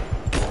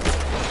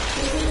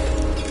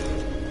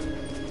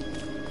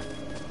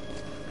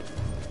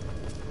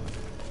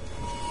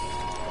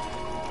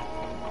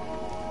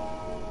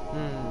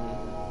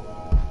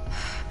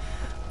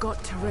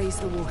 Got to raise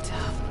the water.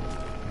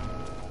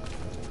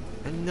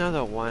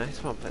 Another one. I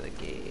just want to play the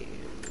game.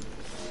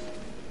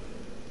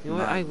 You know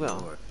what? I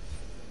will.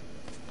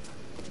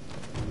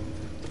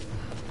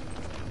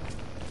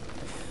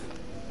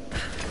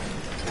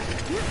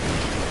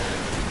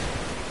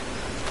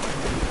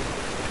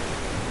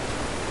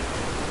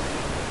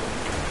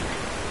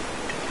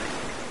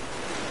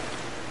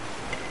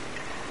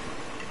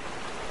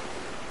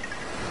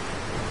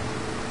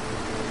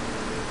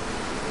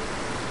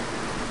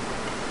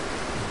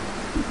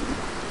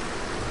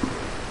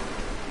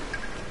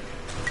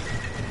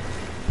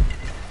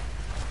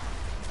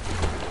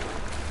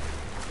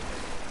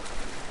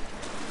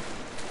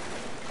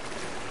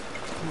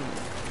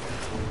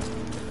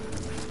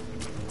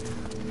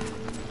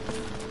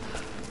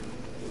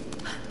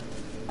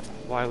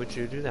 Why would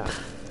you do that?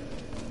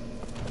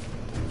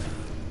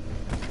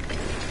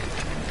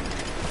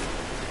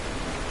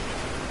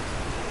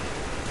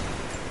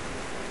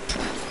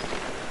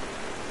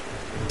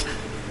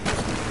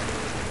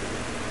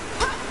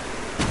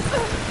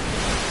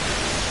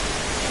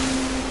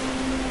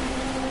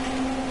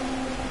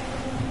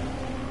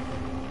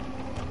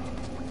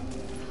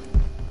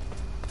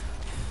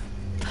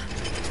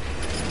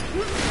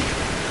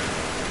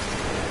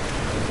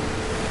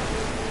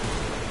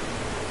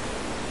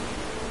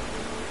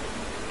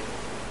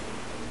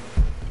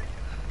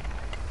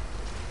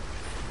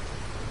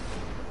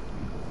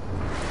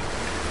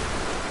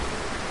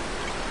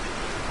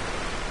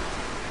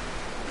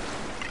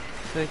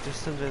 I feel like there's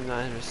something I'm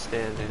not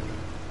understanding.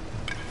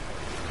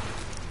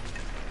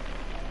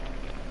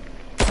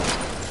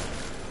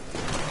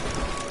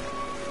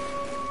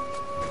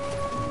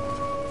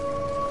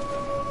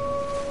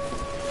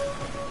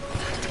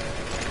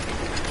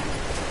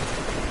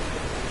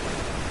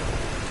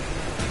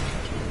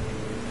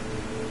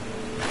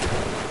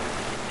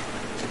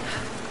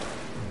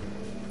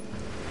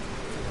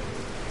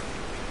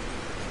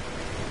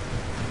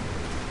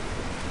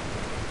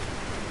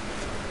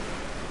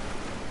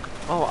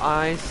 Oh,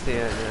 I see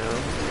it now.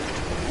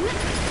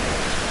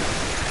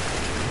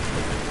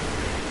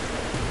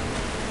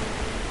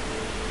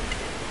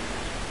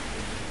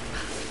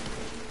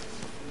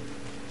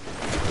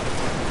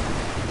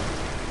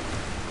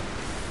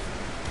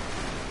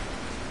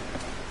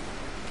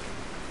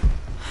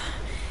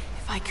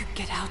 If I could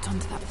get out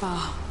onto that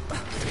bar.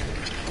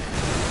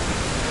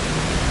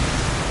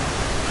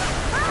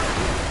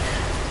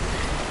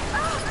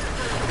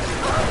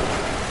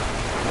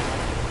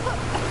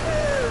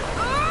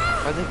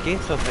 Are the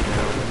gates open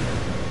now?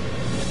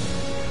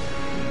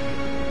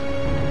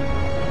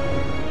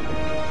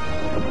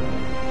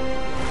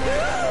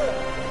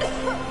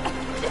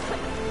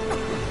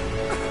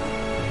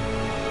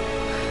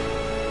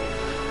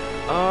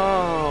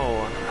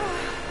 Oh.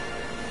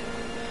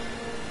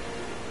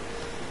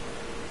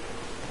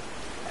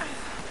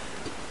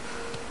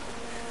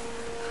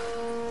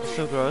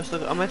 So gross.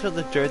 Look, I'm gonna feel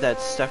the dirt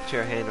that's stuck to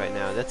your hand right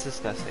now. That's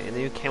disgusting. And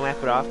then you can't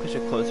wipe it off because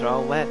your clothes are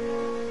all wet.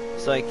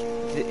 So like,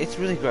 it's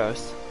really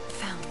gross.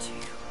 Found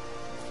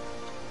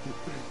you.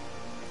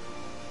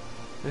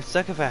 It's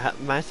like if a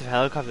massive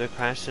helicopter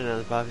crashed in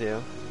above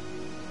you.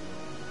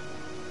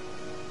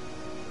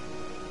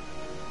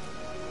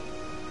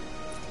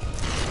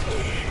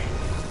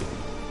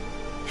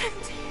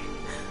 Empty.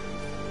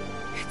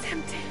 It's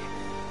empty.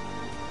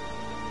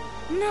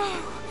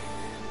 No.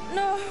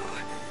 No.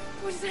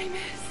 What did I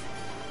miss?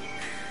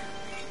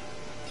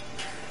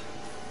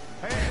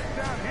 Hey,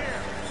 down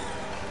here!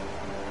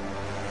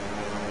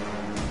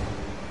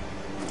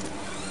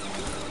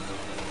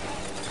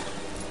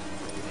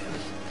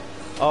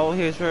 Oh,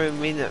 here's where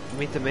we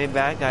meet the main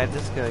bad guy of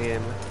this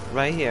game.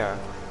 Right here.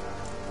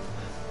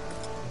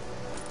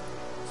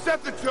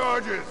 Set the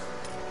charges!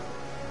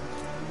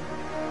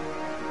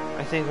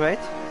 I think, right?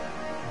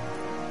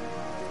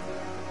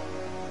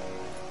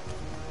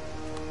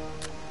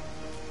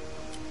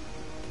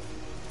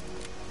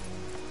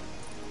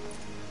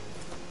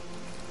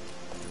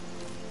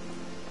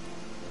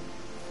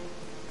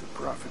 The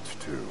Prophet's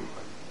tomb.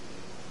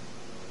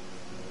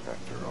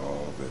 After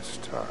all this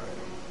time.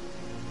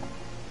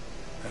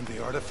 And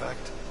the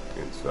artifact?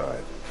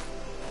 Inside.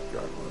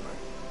 God willing.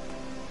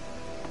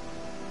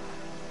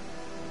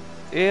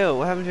 Ew,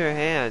 what happened to your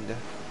hand?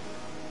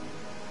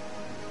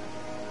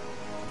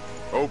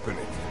 Open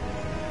it.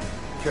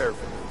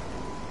 Carefully.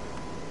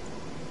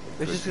 It's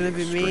Could just gonna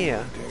be me.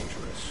 extremely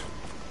dangerous.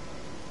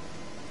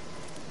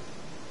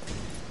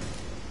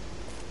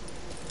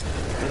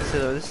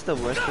 So this is the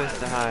worst place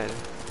to hide.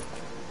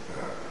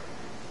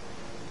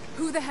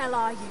 Who the hell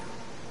are you?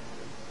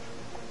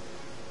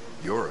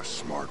 You're a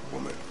smart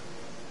woman.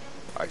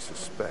 I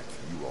suspect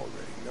you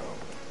already know.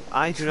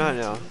 I do not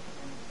know.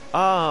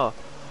 Oh,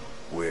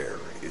 Where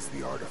is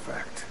the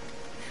artifact?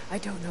 I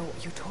don't know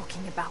what you're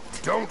talking about.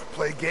 Don't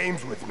play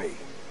games with me.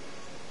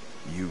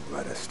 You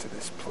led us to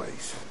this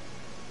place.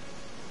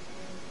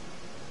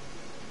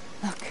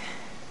 Look.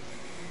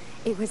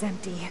 It was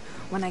empty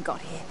when I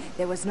got here.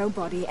 There was no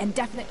body and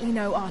definitely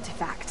no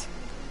artifact.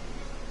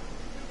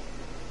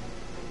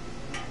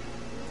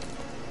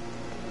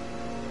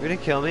 you're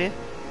gonna kill me?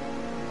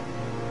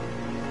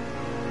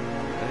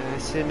 I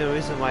see no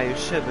reason why you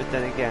should, but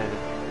then again.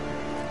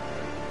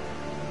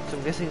 So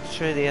I'm guessing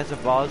Trinity has a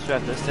ball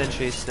strap the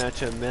century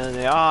snatch a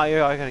million. Oh,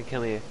 you're all gonna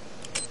kill me.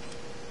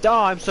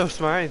 Oh, I'm so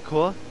smart and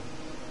cool.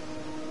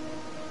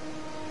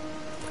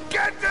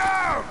 Get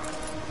down!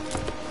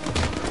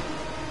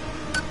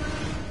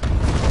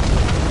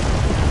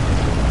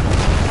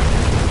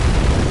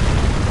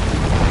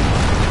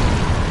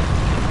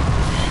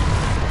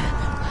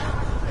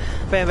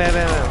 Bam, bam,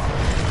 bam, bam.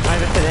 I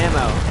have infinite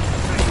ammo.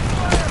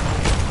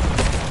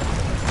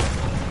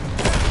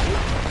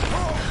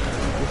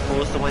 You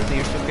fools, the ones that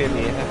used to fear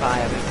me if I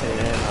have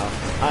infinite ammo.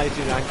 I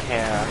do not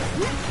care.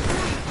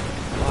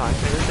 Wow,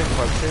 can I look at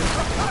corpses?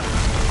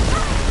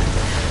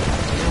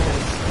 Yeah,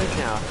 it's good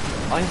now.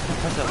 All you have to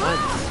press at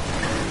once.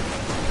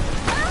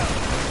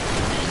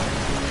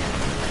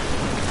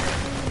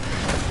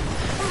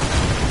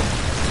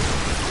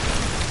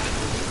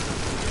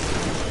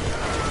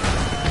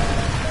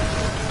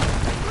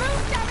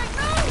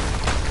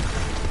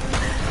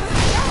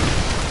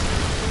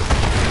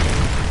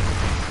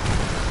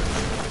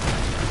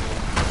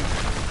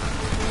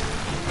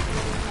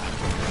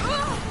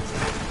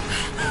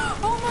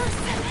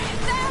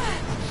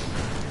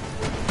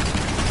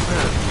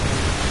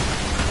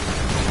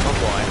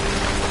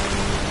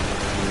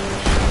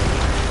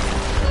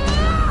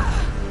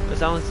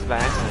 That one's by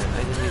accident.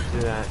 I didn't need to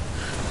do that.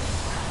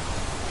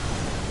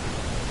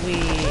 Whee!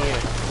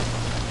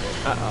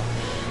 Uh-oh.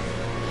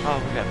 Oh,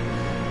 okay.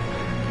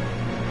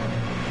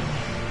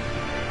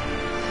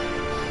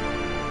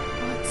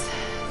 What's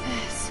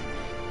this?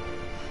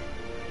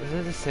 Isn't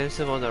it the same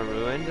symbol on the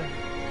ruined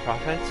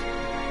prophet?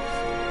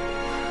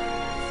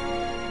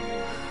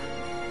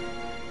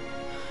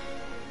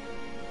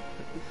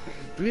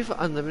 Do we have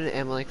unlimited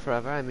ammo like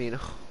forever? I mean...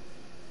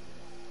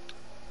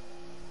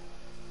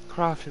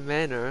 Croft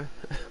Manor.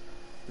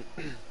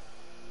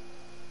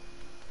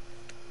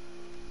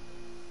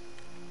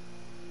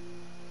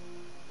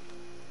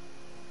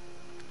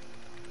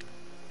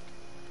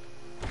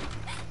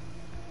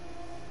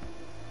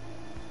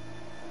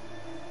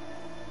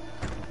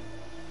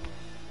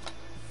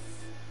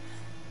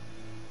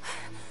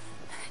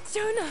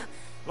 Jonah!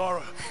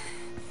 Lara!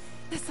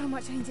 There's so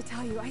much I need to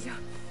tell you. I don't...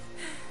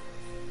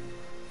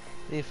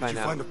 Need to find Did you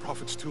out. find the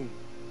Prophet's tomb?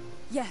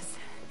 Yes,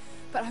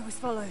 but I was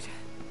followed.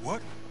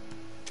 What?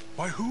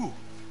 By who?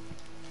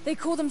 They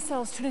call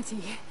themselves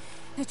Trinity.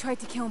 They tried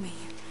to kill me.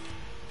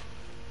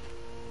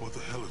 What the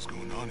hell is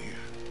going on here?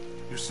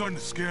 You're starting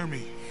to scare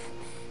me.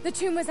 The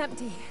tomb was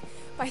empty,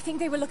 but I think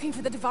they were looking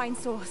for the divine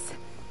source.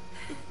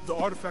 The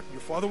artifact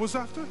your father was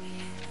after?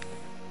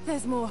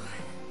 There's more.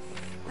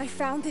 I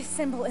found this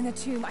symbol in the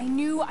tomb. I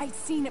knew I'd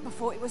seen it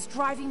before. It was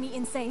driving me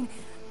insane.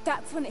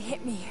 That's when it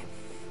hit me.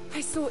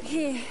 I saw it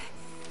here,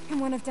 in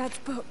one of Dad's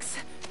books.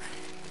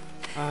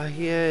 Ah,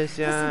 yes,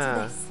 Listen to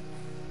yeah. this.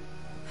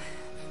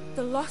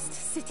 The lost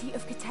city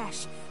of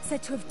Katesh,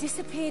 said to have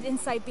disappeared in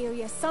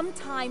Siberia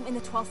sometime in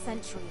the 12th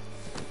century.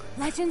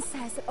 Legend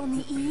says that on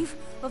the eve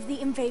of the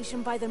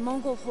invasion by the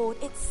Mongol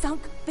horde, it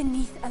sunk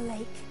beneath a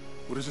lake.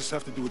 What does this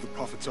have to do with the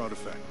Prophet's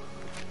artifact?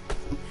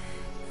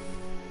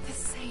 The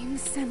same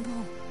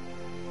symbol.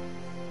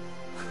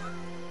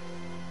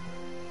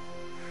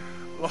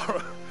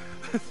 Lara!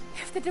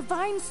 If the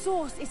divine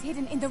source is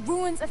hidden in the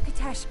ruins of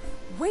Katesh,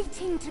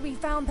 waiting to be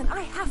found, then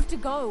I have to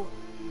go.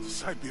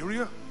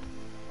 Siberia?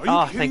 Are you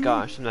Oh, kidding thank me?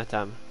 gosh, I'm not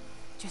dumb.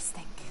 Just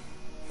think.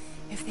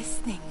 If this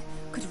thing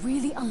could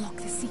really unlock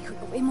the secret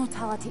of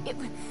immortality, it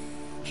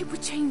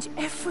would change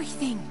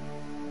everything.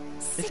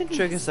 Isn't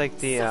Trigus like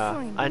the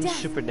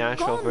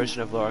unsupernatural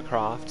version of Lara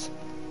Croft?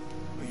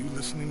 Are you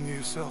listening to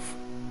yourself?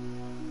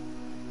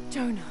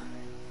 Jonah,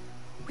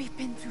 we've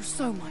been through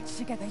so much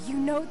together. You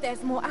know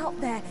there's more out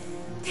there.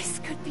 This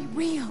could be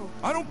real.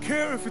 I don't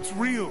care if it's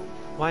real.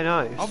 Why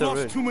not? You're I've so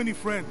lost rude. too many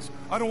friends.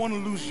 I don't want to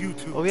lose you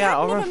too. Oh yeah, Dad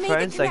all our never made the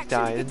friends like connection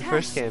died to in the Katesh.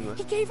 first game.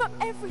 He gave up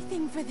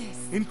everything for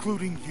this.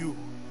 Including you.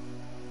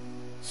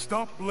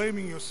 Stop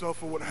blaming yourself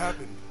for what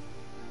happened.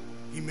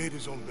 He made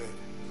his own bed.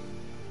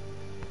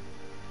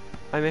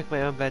 I make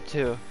my own bed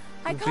too.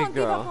 I I'm a can't big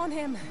give girl. up on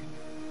him.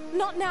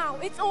 Not now.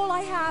 It's all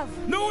I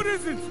have. No, it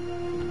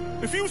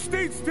isn't! If you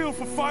stayed still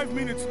for 5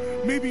 minutes,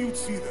 maybe you'd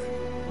see that.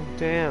 Oh,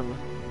 damn.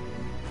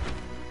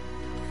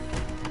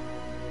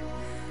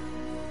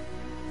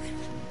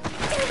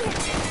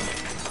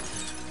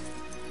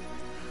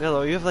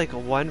 Hello, you have like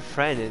one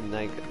friend and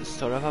like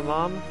sort of a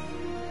mom?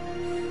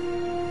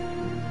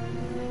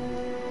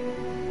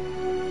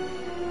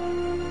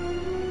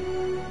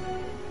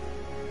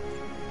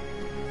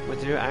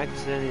 With your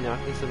accidentally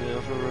knocking something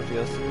over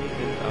reveals to me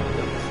and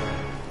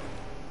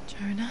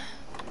Jonah?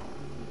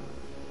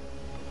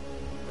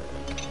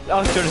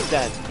 oh, Jonah's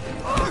dead.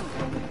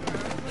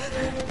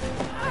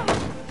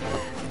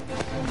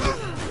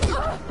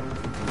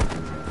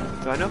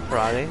 Do I know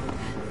karate?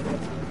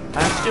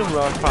 I assume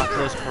Lara Croft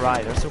knows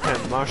karate or some kind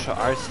of martial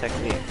arts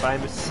technique, but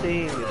I'm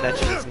seeing that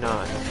she does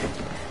not.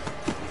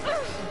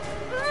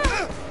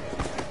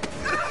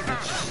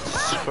 Let's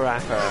just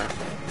scrap her.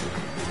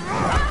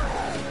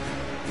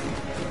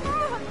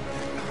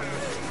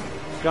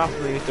 Get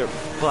off me with your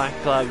black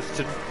gloves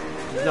to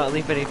not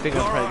leave any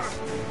fingerprints.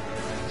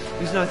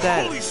 He's not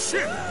dead. Holy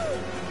shit!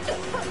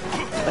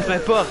 That's my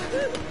book!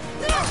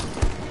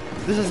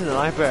 This is in the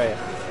library.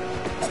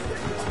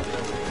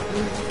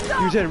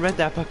 You didn't read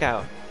that book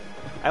out.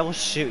 I will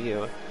shoot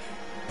you.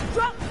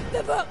 Drop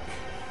the book.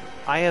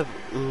 I have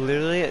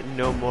literally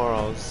no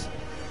morals.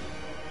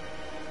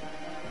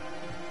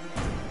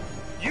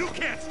 You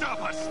can't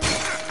stop us!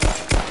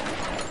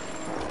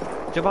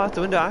 Jump out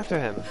the window after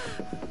him.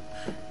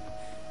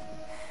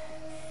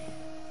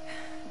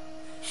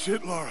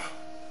 Shit, Lara.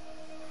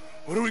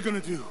 What are we gonna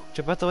do?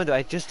 Jump out the window,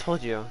 I just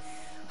told you.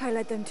 I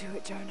led them to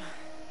it, Jonah.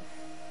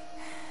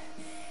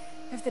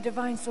 If the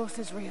divine source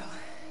is real,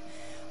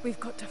 we've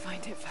got to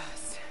find it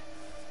first.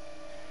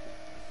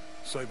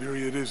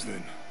 Siberia it is,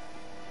 then.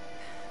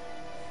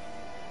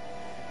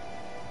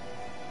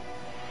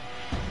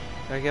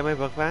 Can I get my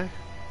book back?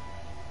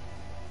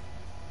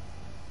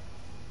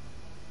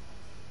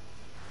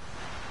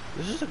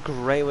 This is a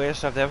great way to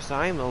start the episode.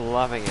 I'm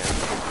loving it.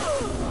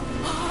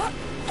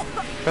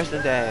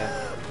 Present day.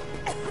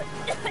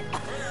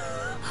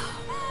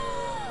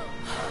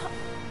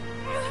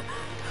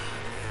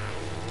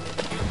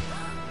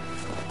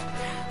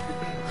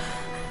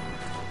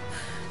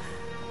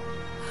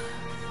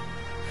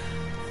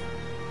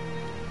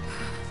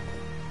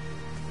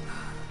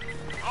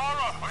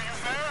 Lara, are you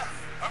there?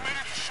 I made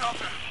it to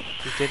shelter.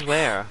 You did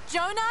where?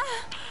 Jonah?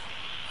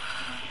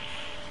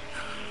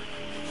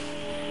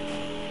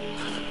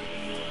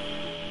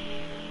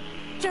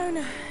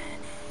 Jonah,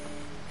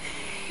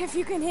 if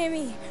you can hear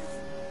me,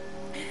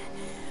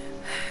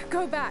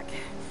 go back.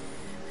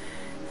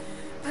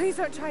 Please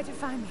don't try to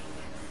find me.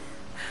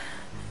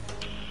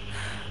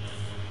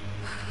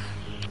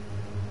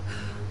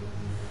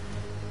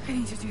 I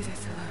need to do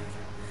this alone.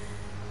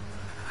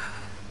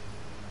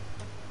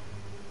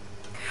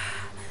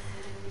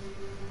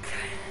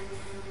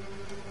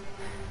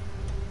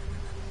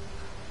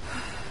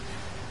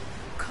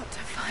 Got to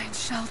find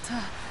shelter.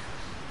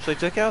 So I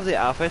took out the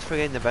outfits for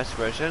getting the best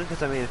version,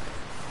 because I mean,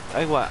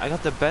 I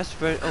got the best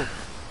version. Oh,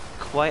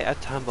 quite a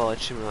tumble at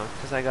Tomb Raider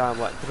because I got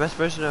what the best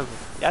version of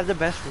the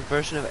best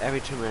version of every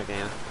Tomb Raider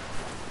game.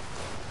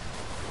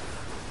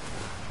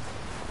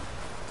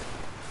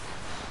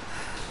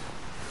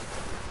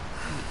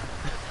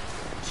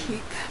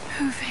 Keep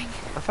moving.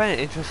 I find it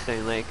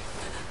interesting, like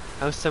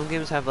how some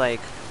games have like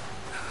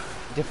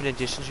different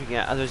editions you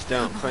get, others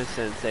don't. For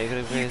instance, a good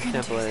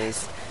example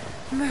is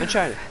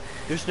Uncharted.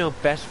 There's no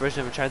best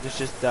version of Uncharted, there's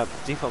just the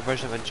default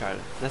version of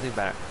Uncharted. Nothing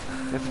better.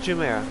 And for Tomb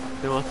Raider,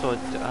 there are also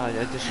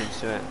additions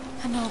to it.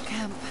 An old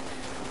camp.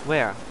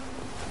 Where?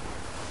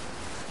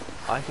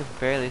 Oh, I can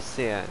barely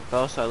see it, but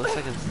also it looks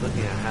like it's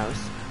looking at a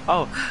house.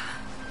 Oh!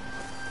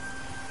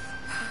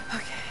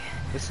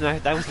 Okay. It's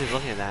not, I wasn't even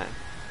looking at that.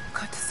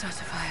 Got to start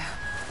a fire.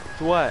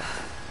 What?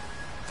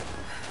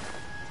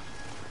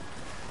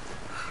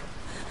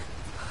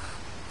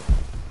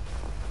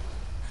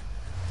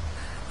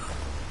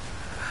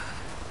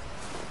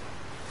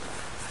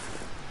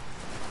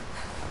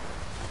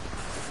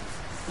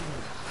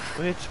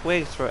 We need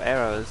twigs for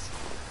arrows.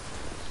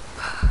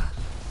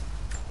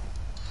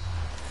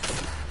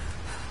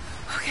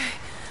 Okay,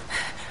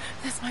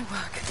 that's my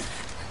work.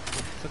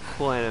 It's a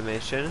cool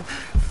animation.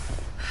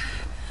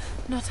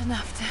 Not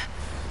enough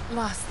to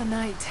last the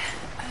night.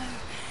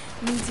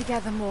 Need to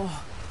gather more.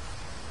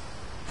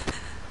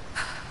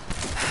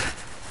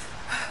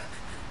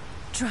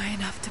 Dry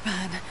enough to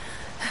burn.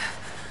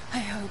 I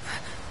hope.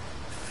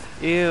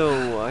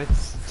 Ew,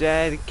 it's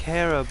dead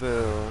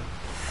caribou.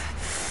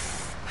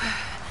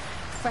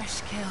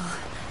 Fresh kill.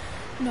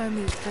 No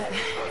meat, but...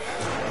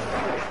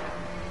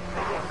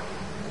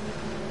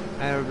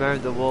 I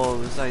remembered the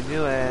wolves, I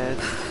knew it.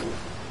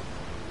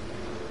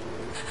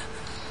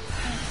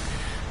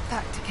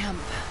 Back to camp.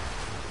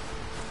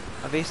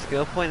 A base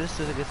skill point as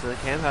soon as I get to the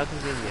camp, how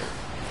convenient.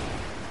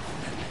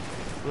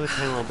 Ooh, a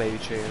tiny little baby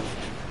tree.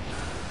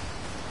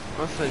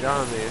 What's they got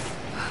on me?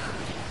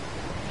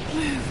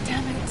 Move,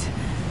 damn it.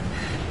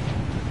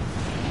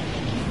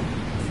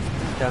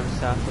 Dumb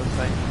stuff looks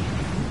like.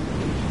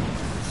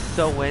 It's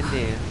so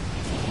windy.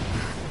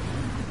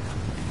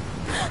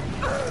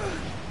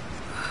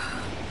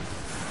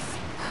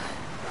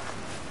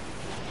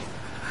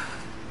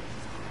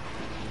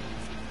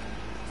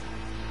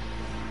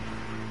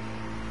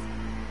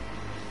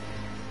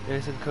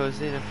 Is it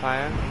cozy in a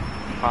fire?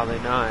 Probably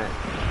not.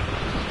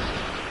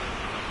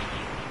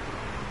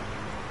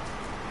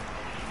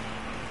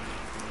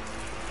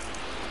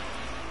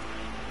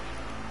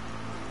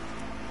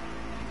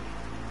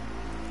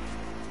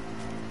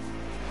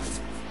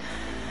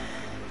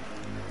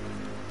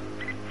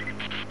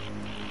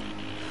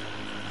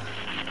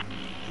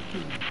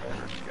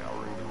 After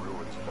scouring the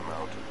ruins of the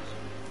mountains,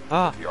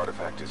 Ah, if the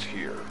artifact is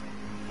here,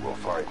 we'll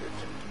find it.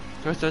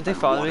 first don't they And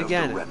follow one me of the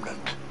again? remnant.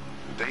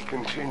 They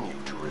continue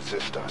to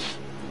resist us,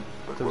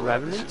 but The we'll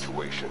have the Revenant?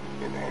 situation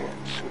in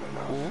hand soon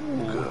enough.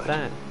 Ooh, what's Good.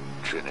 that?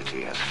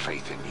 Trinity has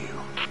faith in you.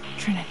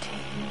 Trinity.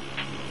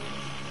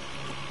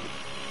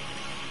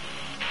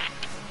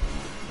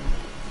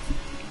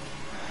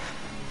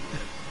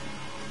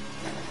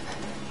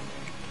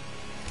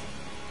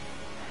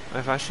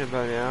 If I should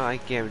bow now, I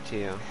guarantee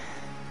you.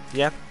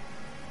 Yep.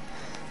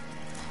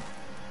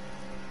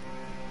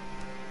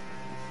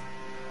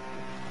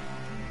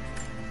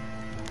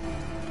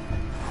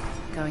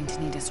 Going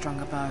to need a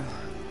stronger bow.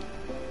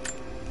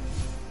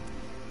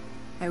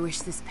 I wish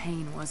this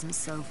pain wasn't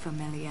so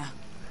familiar.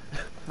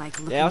 Like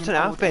looking Yeah, it's an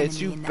an old outfit. enemy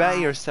You in the bet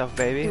eye. yourself,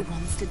 baby. It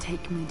wants to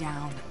take me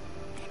down.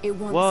 It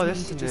wants Whoa, me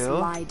this to is just new.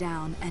 lie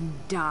down and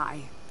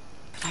die.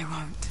 But I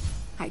won't.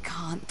 I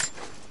can't.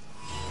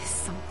 There's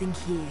something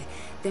here.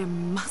 There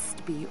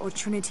must be, or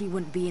Trinity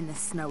wouldn't be in this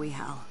snowy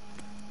hell.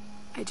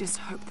 I just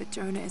hope that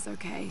Jonah is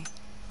okay.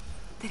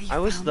 That he I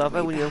always found love a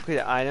it way when you back. upgrade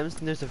items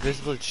and there's a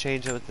visible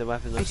change of what the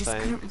weapon I looks just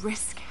like. couldn't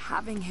risk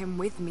having him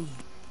with me.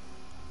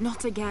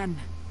 Not again.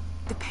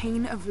 The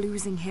pain of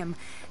losing him,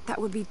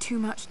 that would be too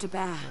much to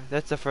bear.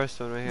 That's the first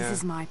one right here. This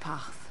is my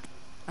path,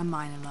 and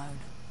mine alone.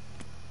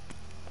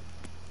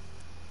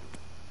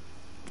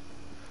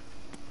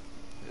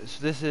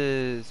 So this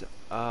is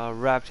a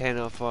wrapped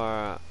handle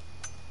for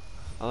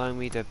allowing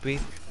me to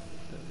breathe.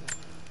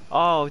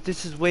 Oh,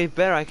 this is way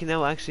better. I can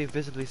now actually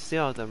visibly see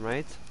all of them,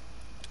 right?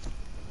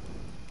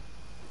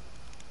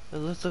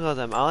 Let's look at all of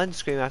them. I'll end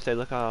scream after I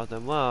look at all of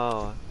them.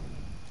 Whoa.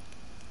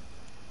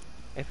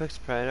 Apex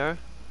Predator.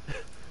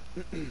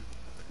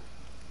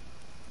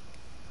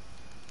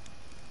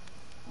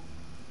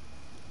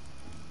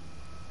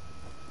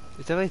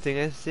 Is that anything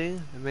I see?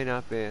 It may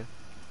not be.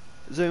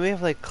 So we may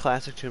have like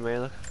classic Tomb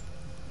Raider. Look.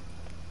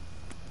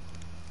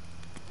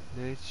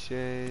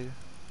 Nightshade.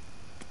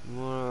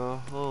 More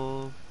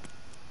hope.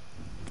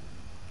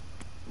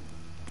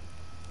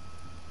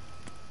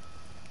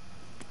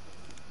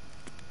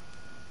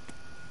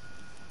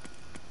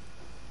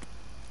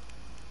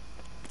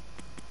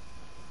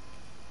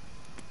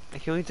 I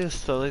can't wait to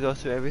slowly go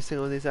through every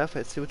single of these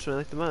outfits, see which one I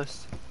like the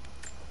most.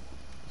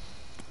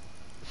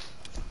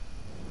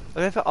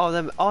 Okay, I have all of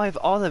them. Oh, I have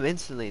all of them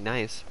instantly.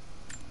 Nice.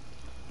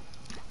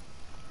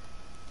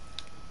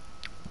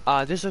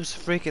 This looks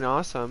freaking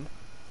awesome.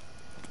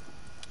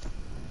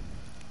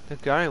 The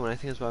Guardian one, I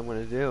think, is what I'm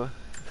gonna do.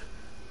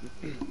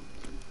 It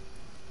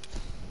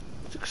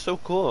looks so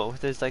cool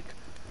with his like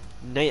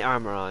knight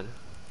armor on.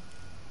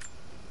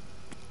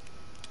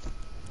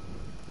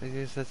 I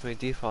guess that's my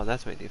default.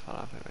 That's my default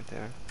outfit right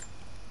there.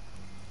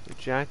 The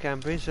jacket,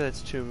 I'm pretty sure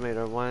that's Tomb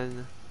Raider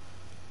 1.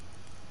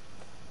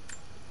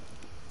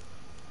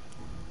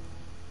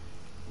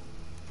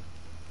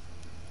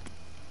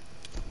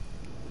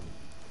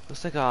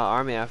 Looks like an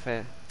army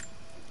outfit.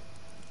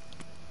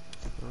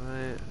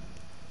 Alright.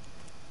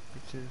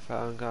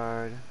 Falcon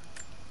Guard.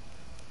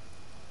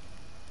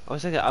 Oh,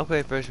 it's like an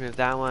upgrade version. We have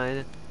that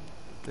one.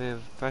 We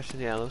have version,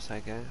 yeah, it looks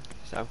like it.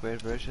 Just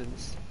upgrade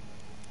versions.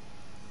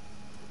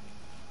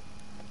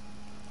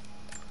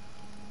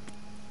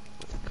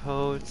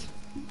 Coat.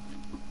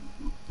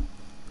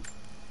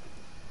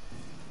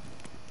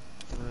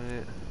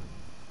 Alright.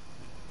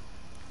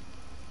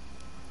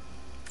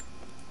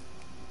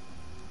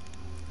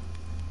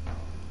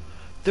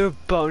 There are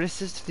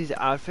bonuses to these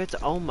outfits?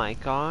 Oh my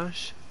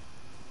gosh.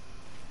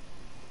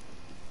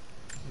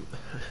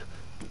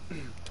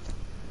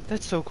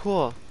 That's so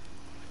cool.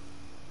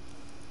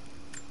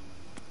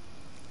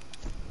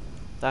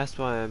 Last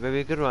one, maybe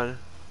a good one.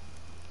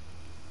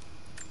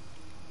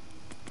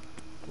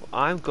 Well,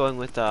 I'm going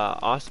with the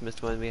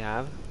awesomest one we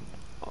have.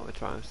 Oh, which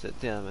one? It's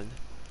the other one.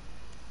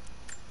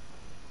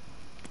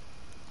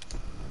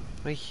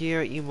 Right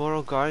here,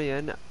 Immortal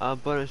Guardian.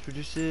 Bonus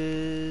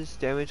reduces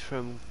damage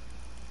from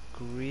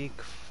Greek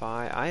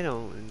fire. I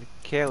don't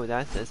care what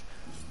that says.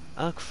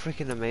 I look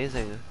freaking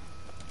amazing.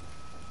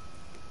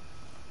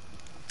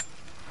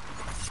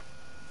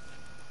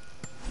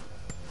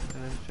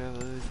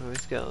 Travel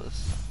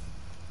skills.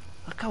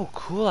 Look how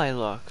cool I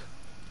look.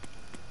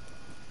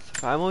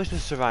 I'm always been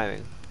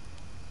surviving.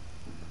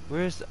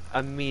 Where's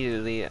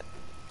immediately?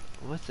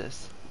 What's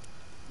this?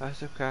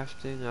 Faster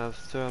crafting of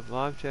throwable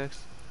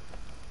objects.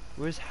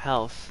 Where's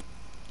health?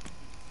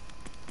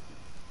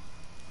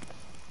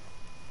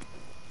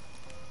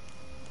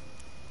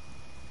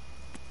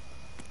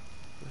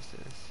 What's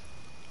this?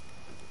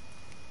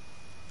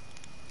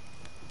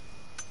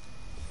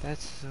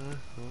 That's so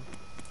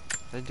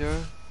cool.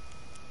 Endure.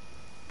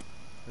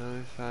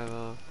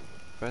 Notifiable.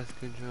 Breath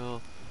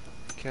control.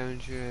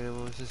 Counter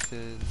animal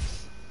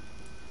resistance.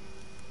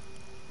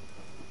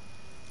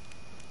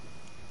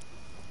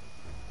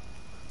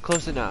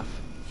 Close enough.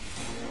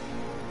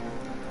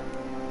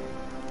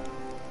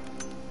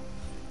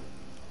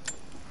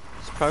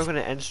 It's probably going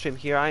to end stream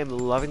here. I am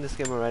loving this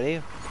game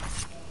already.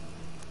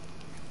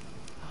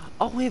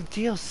 Oh, we have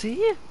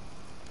DLC?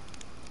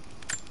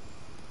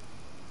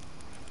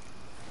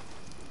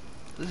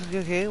 This is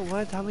okay.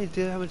 What? How much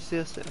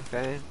DLC?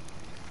 Okay.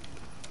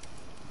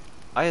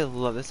 I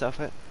love this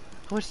outfit.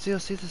 How much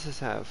DLC does this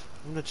have?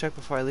 I'm gonna check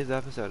before I leave the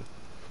episode.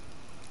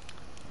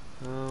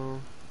 How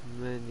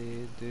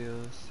many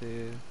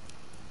DLC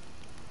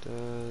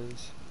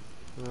does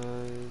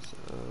Rise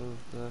of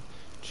the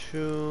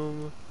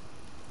Tomb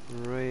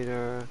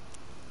Raider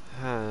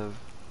have?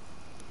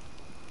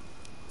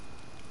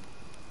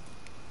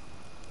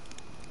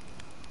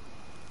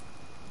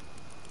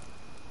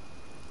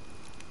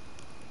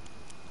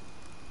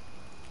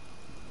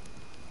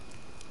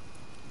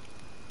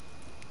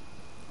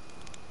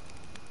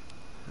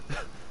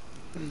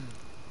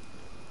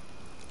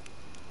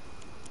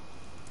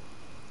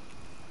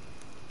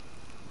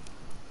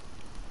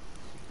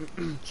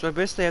 So I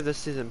basically have the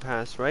season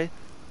pass, right?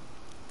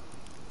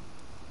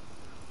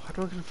 How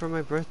do I confirm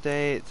my birth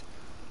date?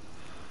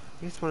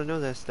 You guys want to know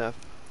that stuff.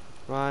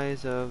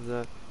 Rise of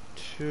the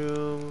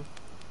Tomb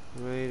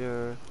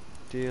Raider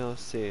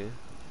DLC.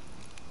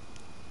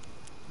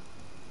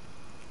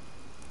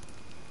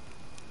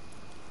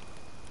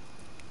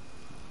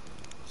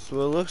 So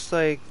it looks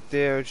like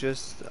they're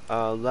just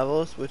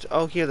levels, which,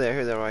 oh, here they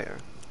are right here.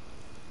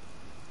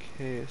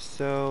 Okay,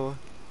 so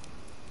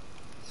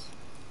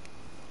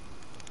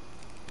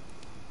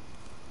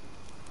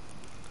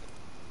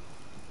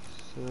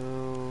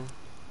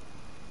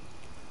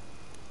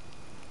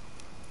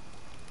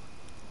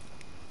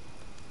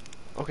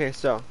okay,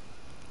 so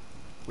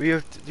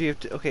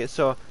okay,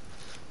 so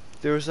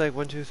there's like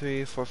 1, 2,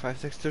 3, 4, 5,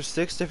 6. There's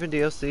 6 different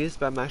DLCs,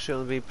 but I'm actually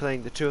only be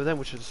playing the 2 of them,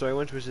 which are the story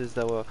ones, which is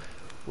the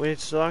when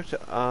it's select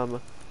your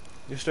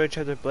story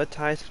chapter Blood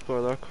Ties, explore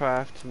Lara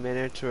Croft,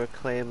 manner to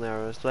reclaim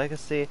Lara's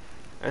legacy,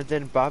 and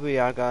then Baba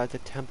Yaga at the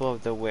Temple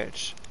of the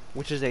Witch,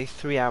 which is a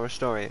 3-hour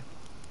story.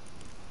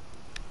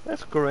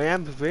 That's great.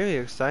 I'm very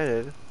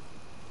excited.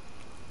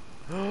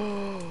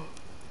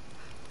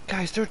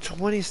 Guys, there are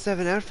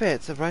 27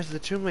 outfits of Rise of the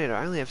Tomb Raider.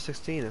 I only have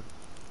 16.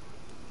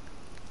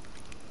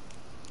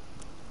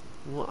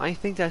 Well, I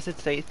think that's it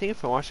today. Thank you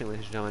for watching,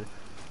 ladies and gentlemen.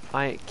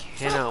 I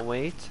cannot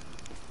wait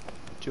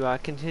to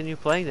continue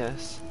playing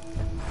this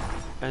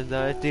and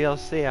the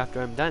DLC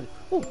after I'm done.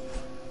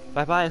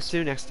 Bye bye, see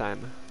you next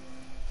time.